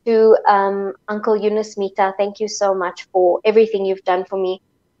 To Uncle Yunus Mita, thank you so much for everything you've done for me,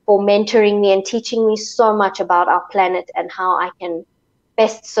 for mentoring me and teaching me so much about our planet and how I can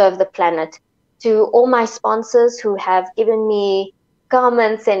best serve the planet. To all my sponsors who have given me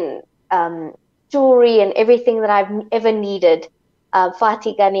garments and jewelry and everything that I've ever needed.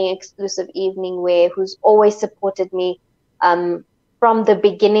 Fatih Ghani Exclusive Evening Wear, who's always supported me from the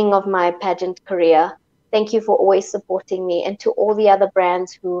beginning of my pageant career. Thank you for always supporting me. And to all the other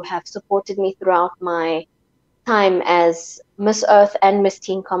brands who have supported me throughout my time as Miss Earth and Miss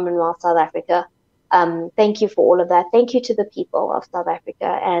Teen Commonwealth South Africa. Thank you for all of that. Thank you to the people of South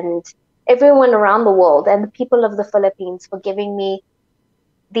Africa and everyone around the world and the people of the Philippines for giving me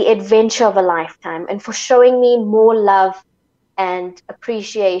the adventure of a lifetime and for showing me more love and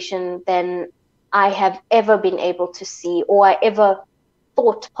appreciation than I have ever been able to see or I ever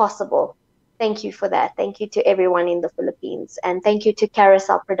thought possible. Thank you for that. Thank you to everyone in the Philippines. And thank you to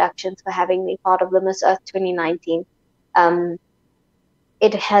Carousel Productions for having me part of the Miss Earth 2019.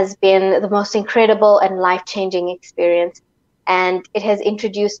 It has been the most incredible and life-changing experience. And it has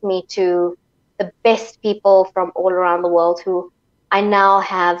introduced me to the best people from all around the world who I now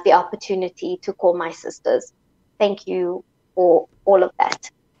have the opportunity to call my sisters. Thank you for all of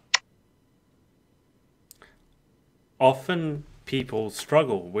that. Often people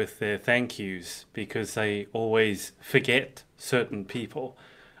struggle with their thank yous because they always forget certain people.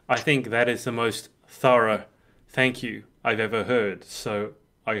 I think that is the most thorough thank you I've ever heard. So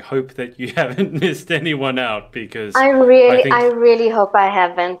I hope that you haven't missed anyone out, because I really hope I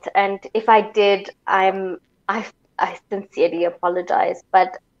haven't. And if I did, I sincerely apologize.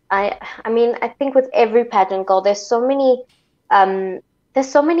 But I mean, I think with every pageant girl, there's so many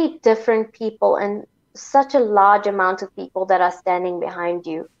different people and such a large amount of people that are standing behind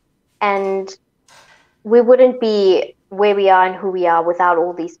you. And we wouldn't be where we are and who we are without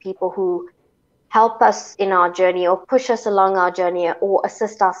all these people who help us in our journey or push us along our journey or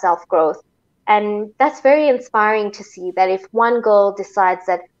assist our self-growth. And that's very inspiring to see that if one girl decides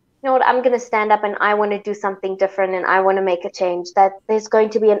that, you know what, I'm going to stand up and I want to do something different and I want to make a change, that there's going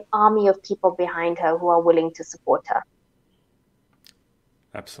to be an army of people behind her who are willing to support her.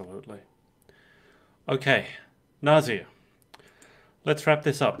 Absolutely. Okay, Nazia, let's wrap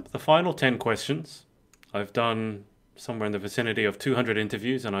this up. The final 10 questions. I've done somewhere in the vicinity of 200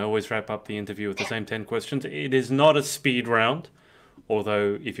 interviews, and I always wrap up the interview with the same 10 questions. It is not a speed round,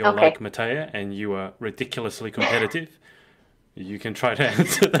 although if you're Okay. like Matea and you are ridiculously competitive, you can try to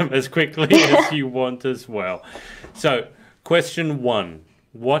answer them as quickly as you want as well. So, question 1.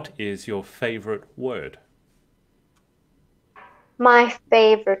 What is your favorite word? My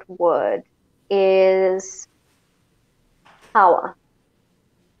favorite word is power.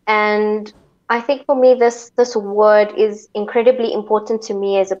 And I think for me, this word is incredibly important to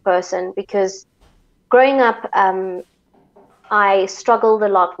me as a person, because growing up, I struggled a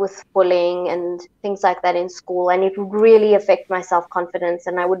lot with bullying and things like that in school, and it would really affect my self-confidence,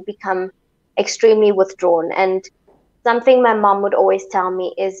 and I would become extremely withdrawn. And something my mom would always tell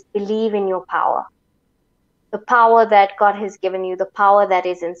me is believe in your power, the power that God has given you, the power that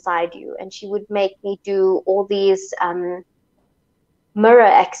is inside you. And she would make me do all these mirror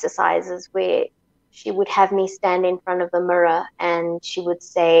exercises where she would have me stand in front of the mirror, and she would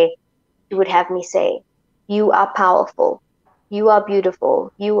have me say, you are powerful, you are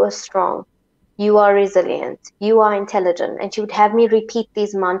beautiful, you are strong, you are resilient, you are intelligent. And she would have me repeat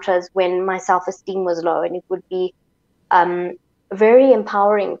these mantras when my self-esteem was low, and it would be very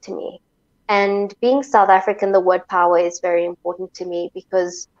empowering to me. And being South African, the word power is very important to me,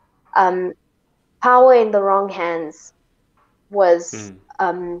 because power in the wrong hands was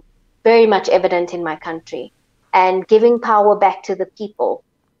very much evident in my country. And giving power back to the people,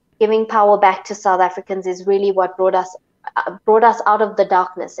 giving power back to South Africans, is really what brought us out of the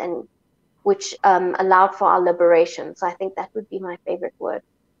darkness, and which allowed for our liberation. So I think that would be my favorite word.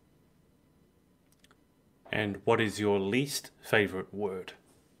 And what is your least favorite word?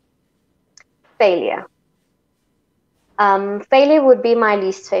 Failure. Failure would be my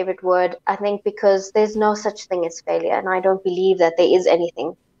least favorite word, I think, because there's no such thing as failure, and I don't believe that there is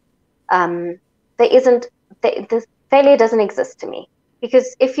anything. There isn't. The failure doesn't exist to me,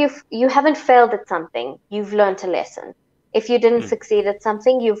 because if you haven't failed at something, you've learned a lesson. If you didn't succeed at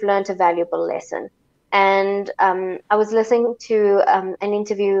something, you've learned a valuable lesson. And I was listening to an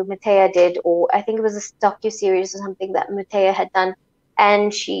interview Matea did, or I think it was a docu-series or something that Matea had done,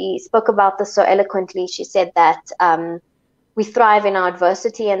 and she spoke about this so eloquently. She said that we thrive in our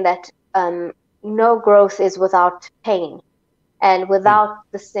adversity, and that no growth is without pain and without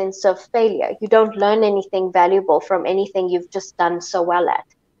the sense of failure. You don't learn anything valuable from anything you've just done so well at.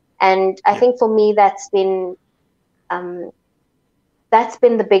 And I think for me, that's been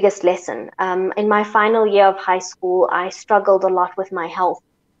the biggest lesson. In my final year of high school, I struggled a lot with my health,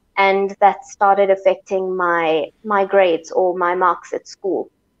 and that started affecting my grades or my marks at school.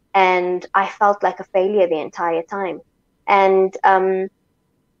 And I felt like a failure the entire time. And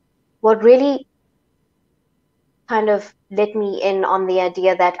what really kind of let me in on the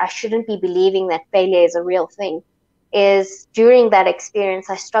idea that I shouldn't be believing that failure is a real thing is, during that experience,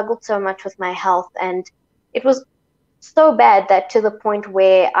 I struggled so much with my health, and it was so bad that to the point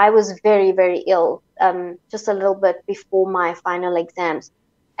where I was very, very ill just a little bit before my final exams.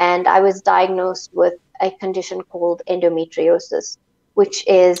 And I was diagnosed with a condition called endometriosis, which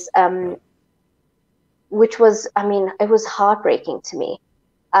is which was, I mean, it was heartbreaking to me.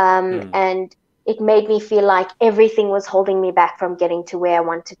 And it made me feel like everything was holding me back from getting to where I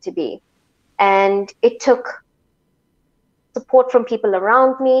wanted to be. And it took support from people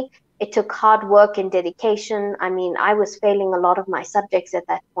around me. It took hard work and dedication. I mean, I was failing a lot of my subjects at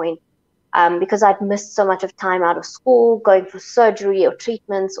that point because I'd missed so much of time out of school, going for surgery or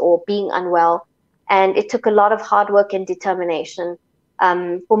treatments or being unwell. And it took a lot of hard work and determination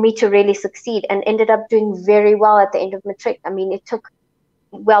for me to really succeed, and ended up doing very well at the end of matric. I mean, it took,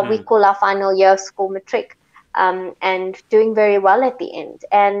 well, we call our final year of school matric, and doing very well at the end.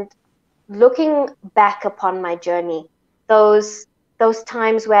 And looking back upon my journey, those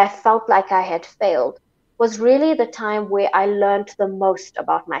times where I felt like I had failed was really the time where I learned the most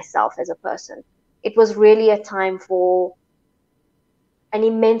about myself as a person. It was really a time for an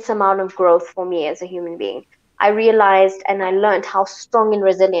immense amount of growth for me as a human being. I realized and I learned how strong and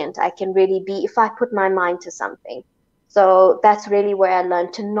resilient I can really be if I put my mind to something. So that's really where I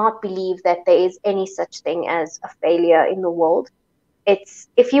learned to not believe that there is any such thing as a failure in the world. It's,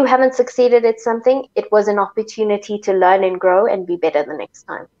 if you haven't succeeded at something, it was an opportunity to learn and grow and be better the next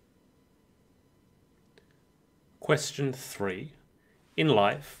time. Question 3. In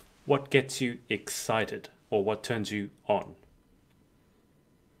life, what gets you excited, or what turns you on?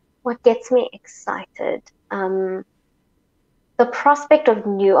 What gets me excited? The prospect of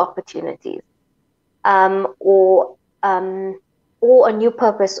new opportunities, or a new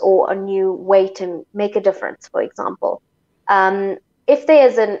purpose, or a new way to make a difference, for example. if there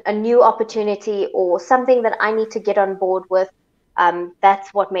is a new opportunity or something that I need to get on board with,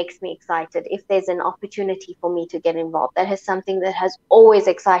 that's what makes me excited. If there's an opportunity for me to get involved, that is something that has always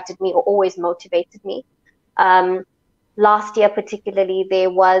excited me or always motivated me. Last year, particularly, there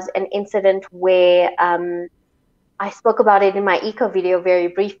was an incident where I spoke about it in my eco video very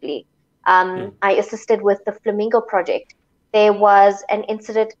briefly. I assisted with the Flamingo Project. There was an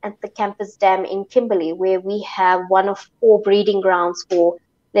incident at the campus dam in Kimberley where we have one of 4 breeding grounds for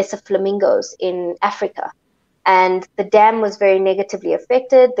lesser flamingos in Africa. And the dam was very negatively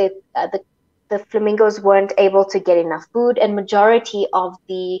affected. The flamingos weren't able to get enough food, and majority of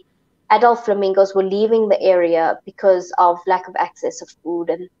the adult flamingos were leaving the area because of lack of access of food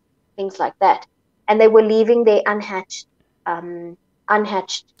and things like that. And they were leaving their unhatched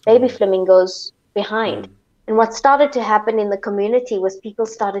baby flamingos behind. And what started to happen in the community was people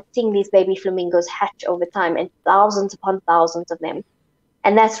started seeing these baby flamingos hatch over time, and thousands upon thousands of them.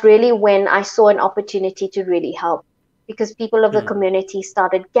 And that's really when I saw an opportunity to really help, because people of the community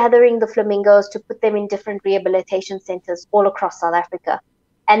started gathering the flamingos to put them in different rehabilitation centers all across South Africa.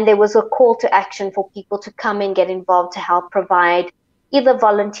 And there was a call to action for people to come and get involved to help provide either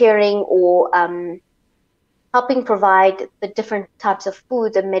volunteering or helping provide the different types of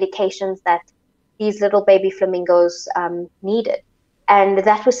foods and medications that these little baby flamingos needed. And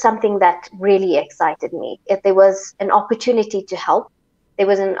that was something that really excited me. If there was an opportunity to help, there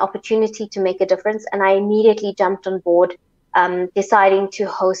was an opportunity to make a difference, and I immediately jumped on board, deciding to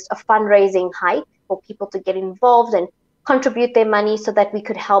host a fundraising hike for people to get involved and contribute their money so that we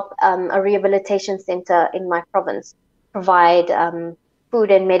could help a rehabilitation center in my province provide food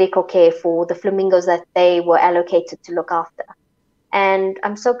and medical care for the flamingos that they were allocated to look after. And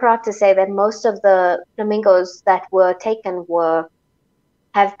I'm so proud to say that most of the flamingos that were taken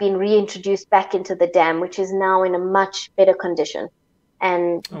have been reintroduced back into the dam, which is now in a much better condition.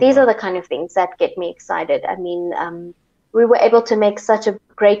 And these are the kind of things that get me excited. I mean, we were able to make such a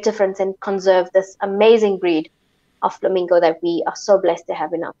great difference and conserve this amazing breed of flamingo that we are so blessed to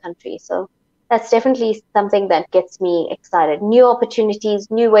have in our country. So that's definitely something that gets me excited. New opportunities,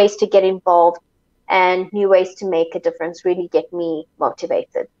 new ways to get involved, and new ways to make a difference really get me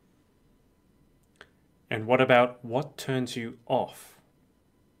motivated. And what about what turns you off?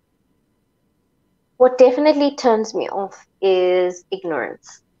 What definitely turns me off is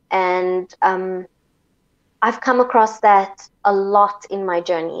ignorance. And I've come across that a lot in my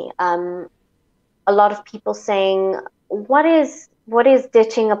journey. A lot of people saying, what is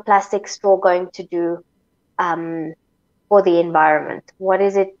ditching a plastic straw going to do for the environment? What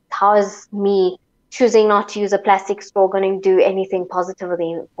is it? How is me choosing not to use a plastic straw going to do anything positive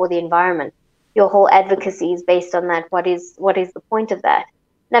for the environment? Your whole advocacy is based on that. What is the point of that?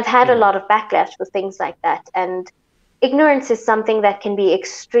 And I've had a lot of backlash for things like that. And ignorance is something that can be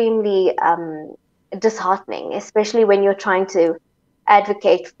extremely disheartening, especially when you're trying to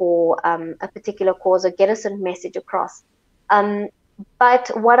advocate for a particular cause or get a certain message across.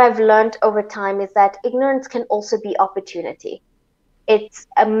 But what I've learned over time is that ignorance can also be opportunity. It's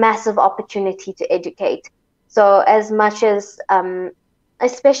a massive opportunity to educate. So as much as,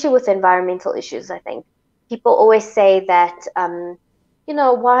 especially with environmental issues, I think people always say that,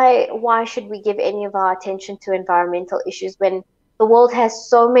 why should we give any of our attention to environmental issues when the world has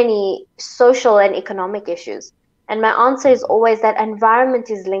so many social and economic issues? And my answer is always that environment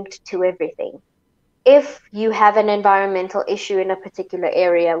is linked to everything. If you have an environmental issue in a particular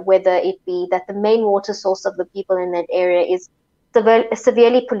area, whether it be that the main water source of the people in that area is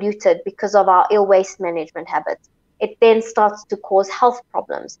severely polluted because of our ill waste management habits, it then starts to cause health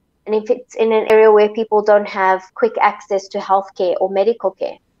problems. And if it's in an area where people don't have quick access to healthcare or medical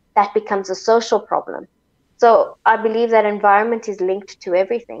care, that becomes a social problem. So I believe that environment is linked to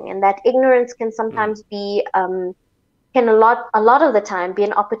everything, and that ignorance can sometimes be, a lot of the time be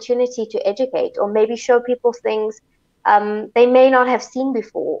an opportunity to educate or maybe show people things they may not have seen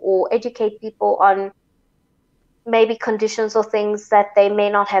before, or educate people on maybe conditions or things that they may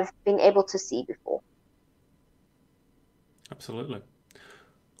not have been able to see before. Absolutely.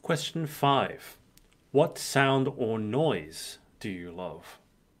 Question 5. What sound or noise do you love?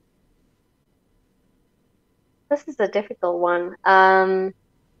 This is a difficult one.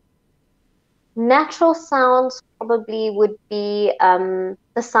 Natural sounds probably would be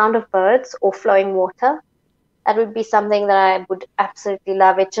the sound of birds or flowing water. That would be something that I would absolutely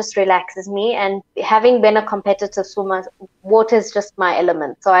love. It just relaxes me. And having been a competitive swimmer, water is just my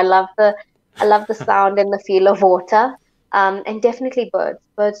element. So I love the sound and the feel of water. And definitely birds.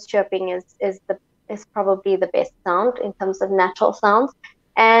 Birds chirping is probably the best sound in terms of natural sounds.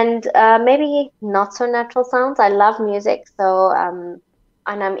 And maybe not so natural sounds. I love music, so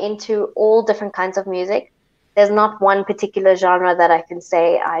and I'm into all different kinds of music. There's not one particular genre that I can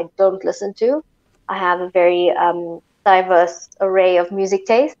say I don't listen to. I have a very diverse array of music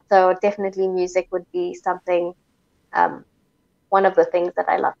taste, so definitely music would be something, one of the things that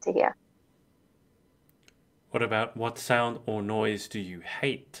I love to hear. What about what sound or noise do you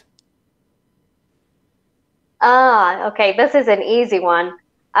hate? Ah, okay, this is an easy one.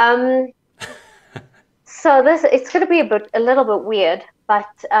 Um, so this it's going to be a little bit weird, but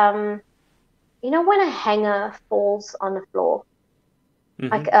when a hanger falls on the floor,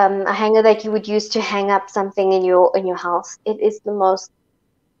 like Hmm. a hanger that you would use to hang up something in your house, it is the most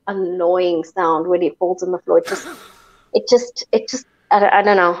annoying sound when it falls on the floor. It just I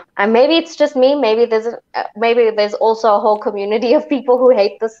don't know. And maybe it's just me. Maybe there's also a whole community of people who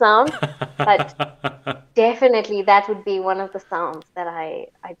hate the sound, but definitely that would be one of the sounds that I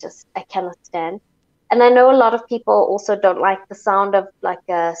cannot stand. And I know a lot of people also don't like the sound of like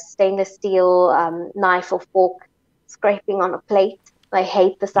a stainless steel knife or fork scraping on a plate. I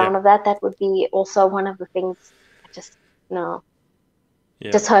hate the Yeah, sound of that. That would be also one of the things I just no,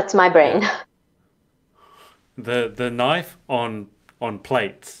 yeah, just hurts my yeah. brain. The knife on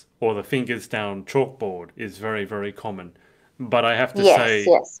plates or the fingers down chalkboard is very, very common. But I have to Yes, say,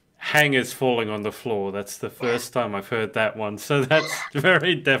 yes. hangers falling on the floor, that's the first time I've heard that one. So that's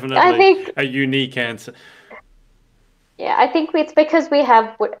very I definitely think a unique answer. Yeah, I think it's because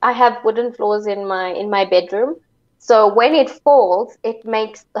I have wooden floors in my bedroom. So when it falls, it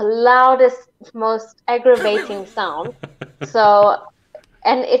makes the loudest, most aggravating sound. So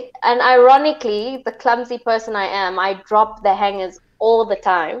and ironically, the clumsy person I am, I drop the hangers all the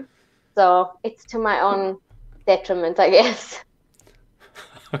time. So it's to my own detriment, I guess.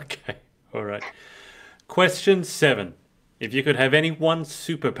 Okay, all right. Question 7. If you could have any one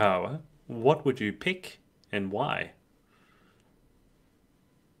superpower, what would you pick and why?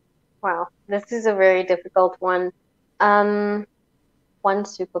 Wow, this is a very difficult one. Um, One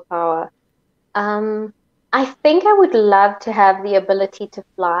superpower. Um, I think I would love to have the ability to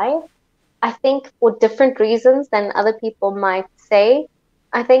fly. I think for different reasons than other people might say.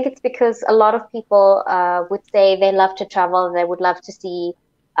 I think it's because a lot of people would say they love to travel, they would love to see,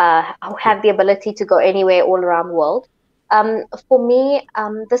 Yeah, have the ability to go anywhere all around the world. For me,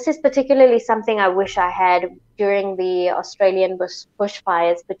 this is particularly something I wish I had during the Australian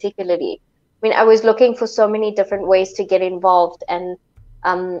bushfires, particularly. I mean, I was looking for so many different ways to get involved and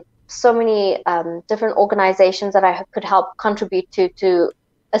so many different organizations that I could help contribute to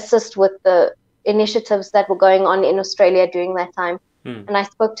assist with the initiatives that were going on in Australia during that time. mm, And I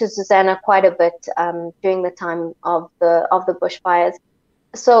spoke to Susanna quite a bit during the time of the bushfires.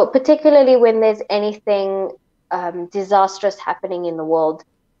 So particularly when there's anything disastrous happening in the world,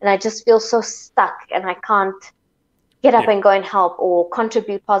 and I just feel so stuck and I can't get up yeah. and go and help or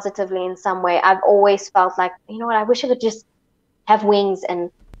contribute positively in some way. I've always felt like, you know what, I wish I could just have wings and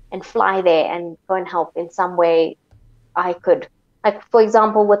fly there and go and help in some way I could. Like for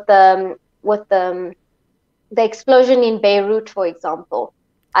example, with the explosion in Beirut, for example,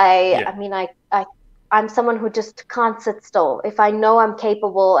 Yeah. I mean I'm someone who just can't sit still. If I know I'm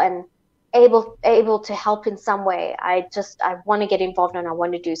capable and able to help in some way, I want to get involved and I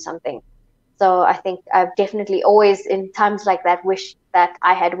want to do something. So I think I've definitely always in times like that wished that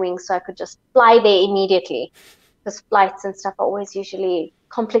I had wings so I could just fly there immediately. Because flights and stuff are always usually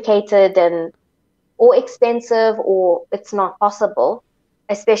complicated and or expensive or it's not possible,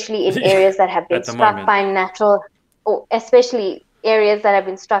 especially in areas that have been At the struck moment. by natural, or especially areas that have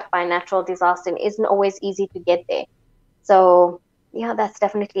been struck by natural disaster. It isn't always easy to get there. So yeah, that's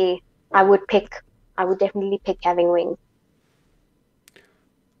definitely I would pick. I would definitely pick having wings.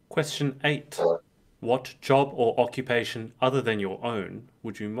 Question 8. What job or occupation other than your own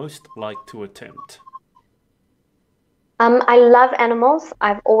would you most like to attempt? I love animals.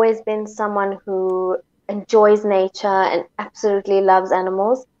 I've always been someone who enjoys nature and absolutely loves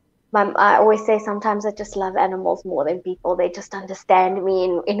animals. I always say sometimes I just love animals more than people. They just understand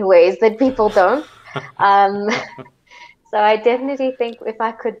me in ways that people don't. Um, so I definitely think if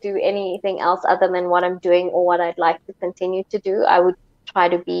I could do anything else other than what I'm doing or what I'd like to continue to do, I would try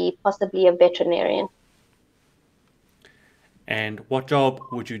to be possibly a veterinarian. And what job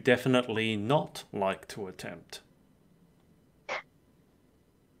would you definitely not like to attempt?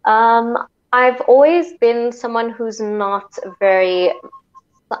 Um, I've always been someone who's not very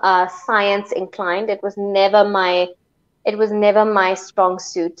science inclined. It was never my strong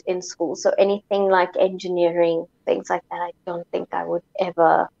suit in school. So anything like engineering, things like that, I don't think I would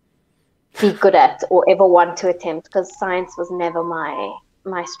ever be good at or ever want to attempt because science was never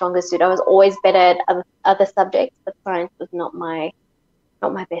my strongest suit. I was always better at other subjects, but science was not my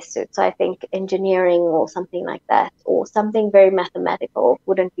best suit. So I think engineering or something like that, or something very mathematical,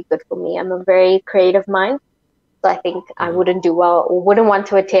 wouldn't be good for me. I'm a very creative mind, so I think I wouldn't do well, or wouldn't want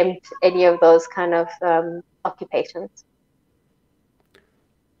to attempt any of those kind of occupations.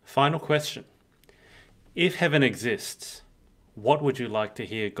 Final question. If heaven exists, what would you like to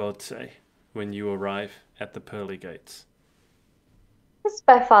hear God say when you arrive at the pearly gates? This is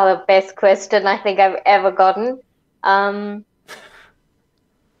by far the best question I think I've ever gotten.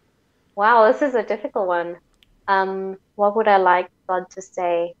 Wow, this is a difficult one. What would I like God to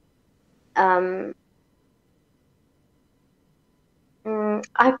say? I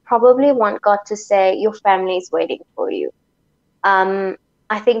probably want God to say, your family is waiting for you.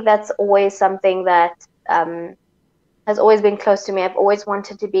 I think that's always something that has always been close to me. I've always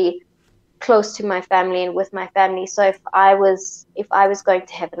wanted to be close to my family and with my family. So if I was going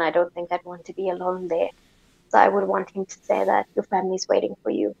to heaven, I don't think I'd want to be alone there. So I would want him to say that your family's waiting for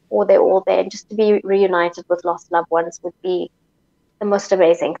you, or they're all there. And just to be reunited with lost loved ones would be the most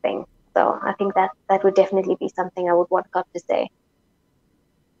amazing thing. So I think that would definitely be something I would want God to say.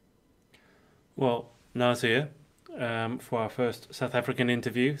 Well, Nazia, for our first South African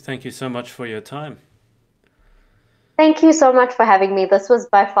interview, thank you so much for your time. Thank you so much for having me. This was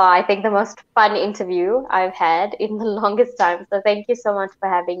by far, I think, the most fun interview I've had in the longest time. So thank you so much for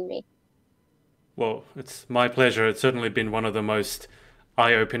having me. Well, it's my pleasure. It's certainly been one of the most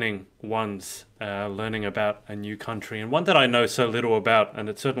eye-opening ones, learning about a new country, and one that I know so little about, and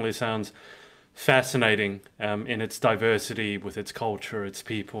it certainly sounds fascinating in its diversity, with its culture, its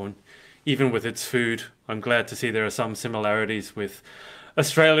people, and even with its food. I'm glad to see there are some similarities with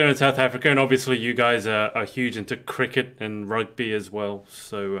Australia and South Africa, and obviously you guys are huge into cricket and rugby as well.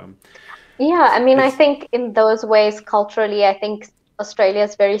 So yeah, I mean, I think in those ways, culturally, I think Australia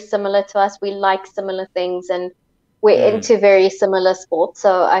is very similar to us. We like similar things, and we're into very similar sports.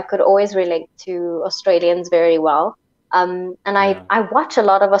 So I could always relate to Australians very well. And I watch a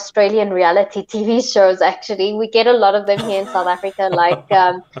lot of Australian reality TV shows, actually. We get a lot of them here in South Africa. Like,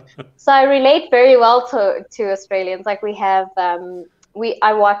 so I relate very well to Australians. Like we have,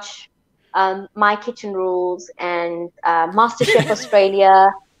 I watch My Kitchen Rules and MasterChef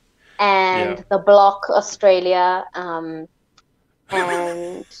Australia and The Block Australia.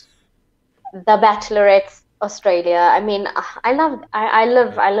 And The Bachelorette Australia. I mean, I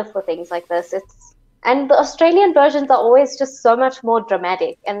live for things like this. And the Australian versions are always just so much more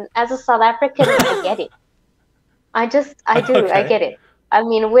dramatic. And as a South African, I get it. I get it. I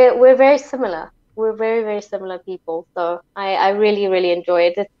mean, we're very similar. We're very, very similar people. So I really, really enjoy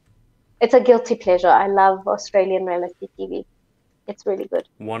it. It's a guilty pleasure. I love Australian reality TV. It's really good.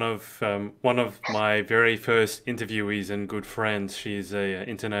 One of my very first interviewees and good friends, she's a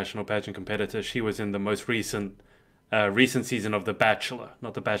international pageant competitor. She was in the most recent season of The Bachelor,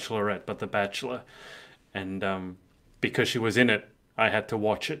 not The Bachelorette, but The Bachelor. And because she was in it, I had to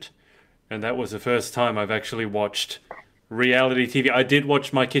watch it. And that was the first time I've actually watched reality TV. I did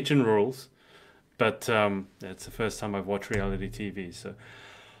watch My Kitchen Rules, but it's the first time I've watched reality TV. So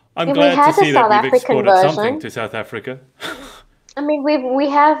I'm glad to see that we've exported something to South Africa. I mean, we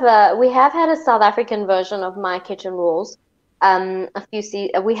have had a South African version of My Kitchen Rules.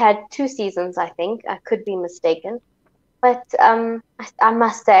 We had 2 seasons, I think. I could be mistaken, but I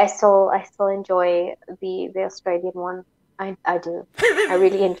must say I still enjoy the Australian one. I do. I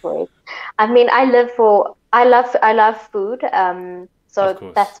really enjoy it. I mean, I love food.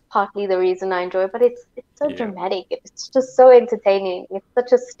 So that's partly the reason I enjoy it. But it's so dramatic. It's just so entertaining. It's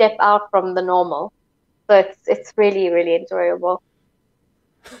such a step out from the normal. So it's really, really enjoyable.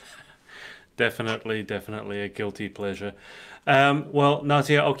 Definitely a guilty pleasure. Well,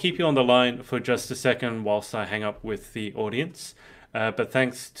 Nazia, I'll keep you on the line for just a second whilst I hang up with the audience. But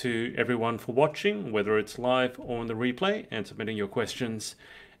thanks to everyone for watching, whether it's live or on the replay, and submitting your questions.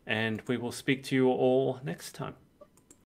 And we will speak to you all next time.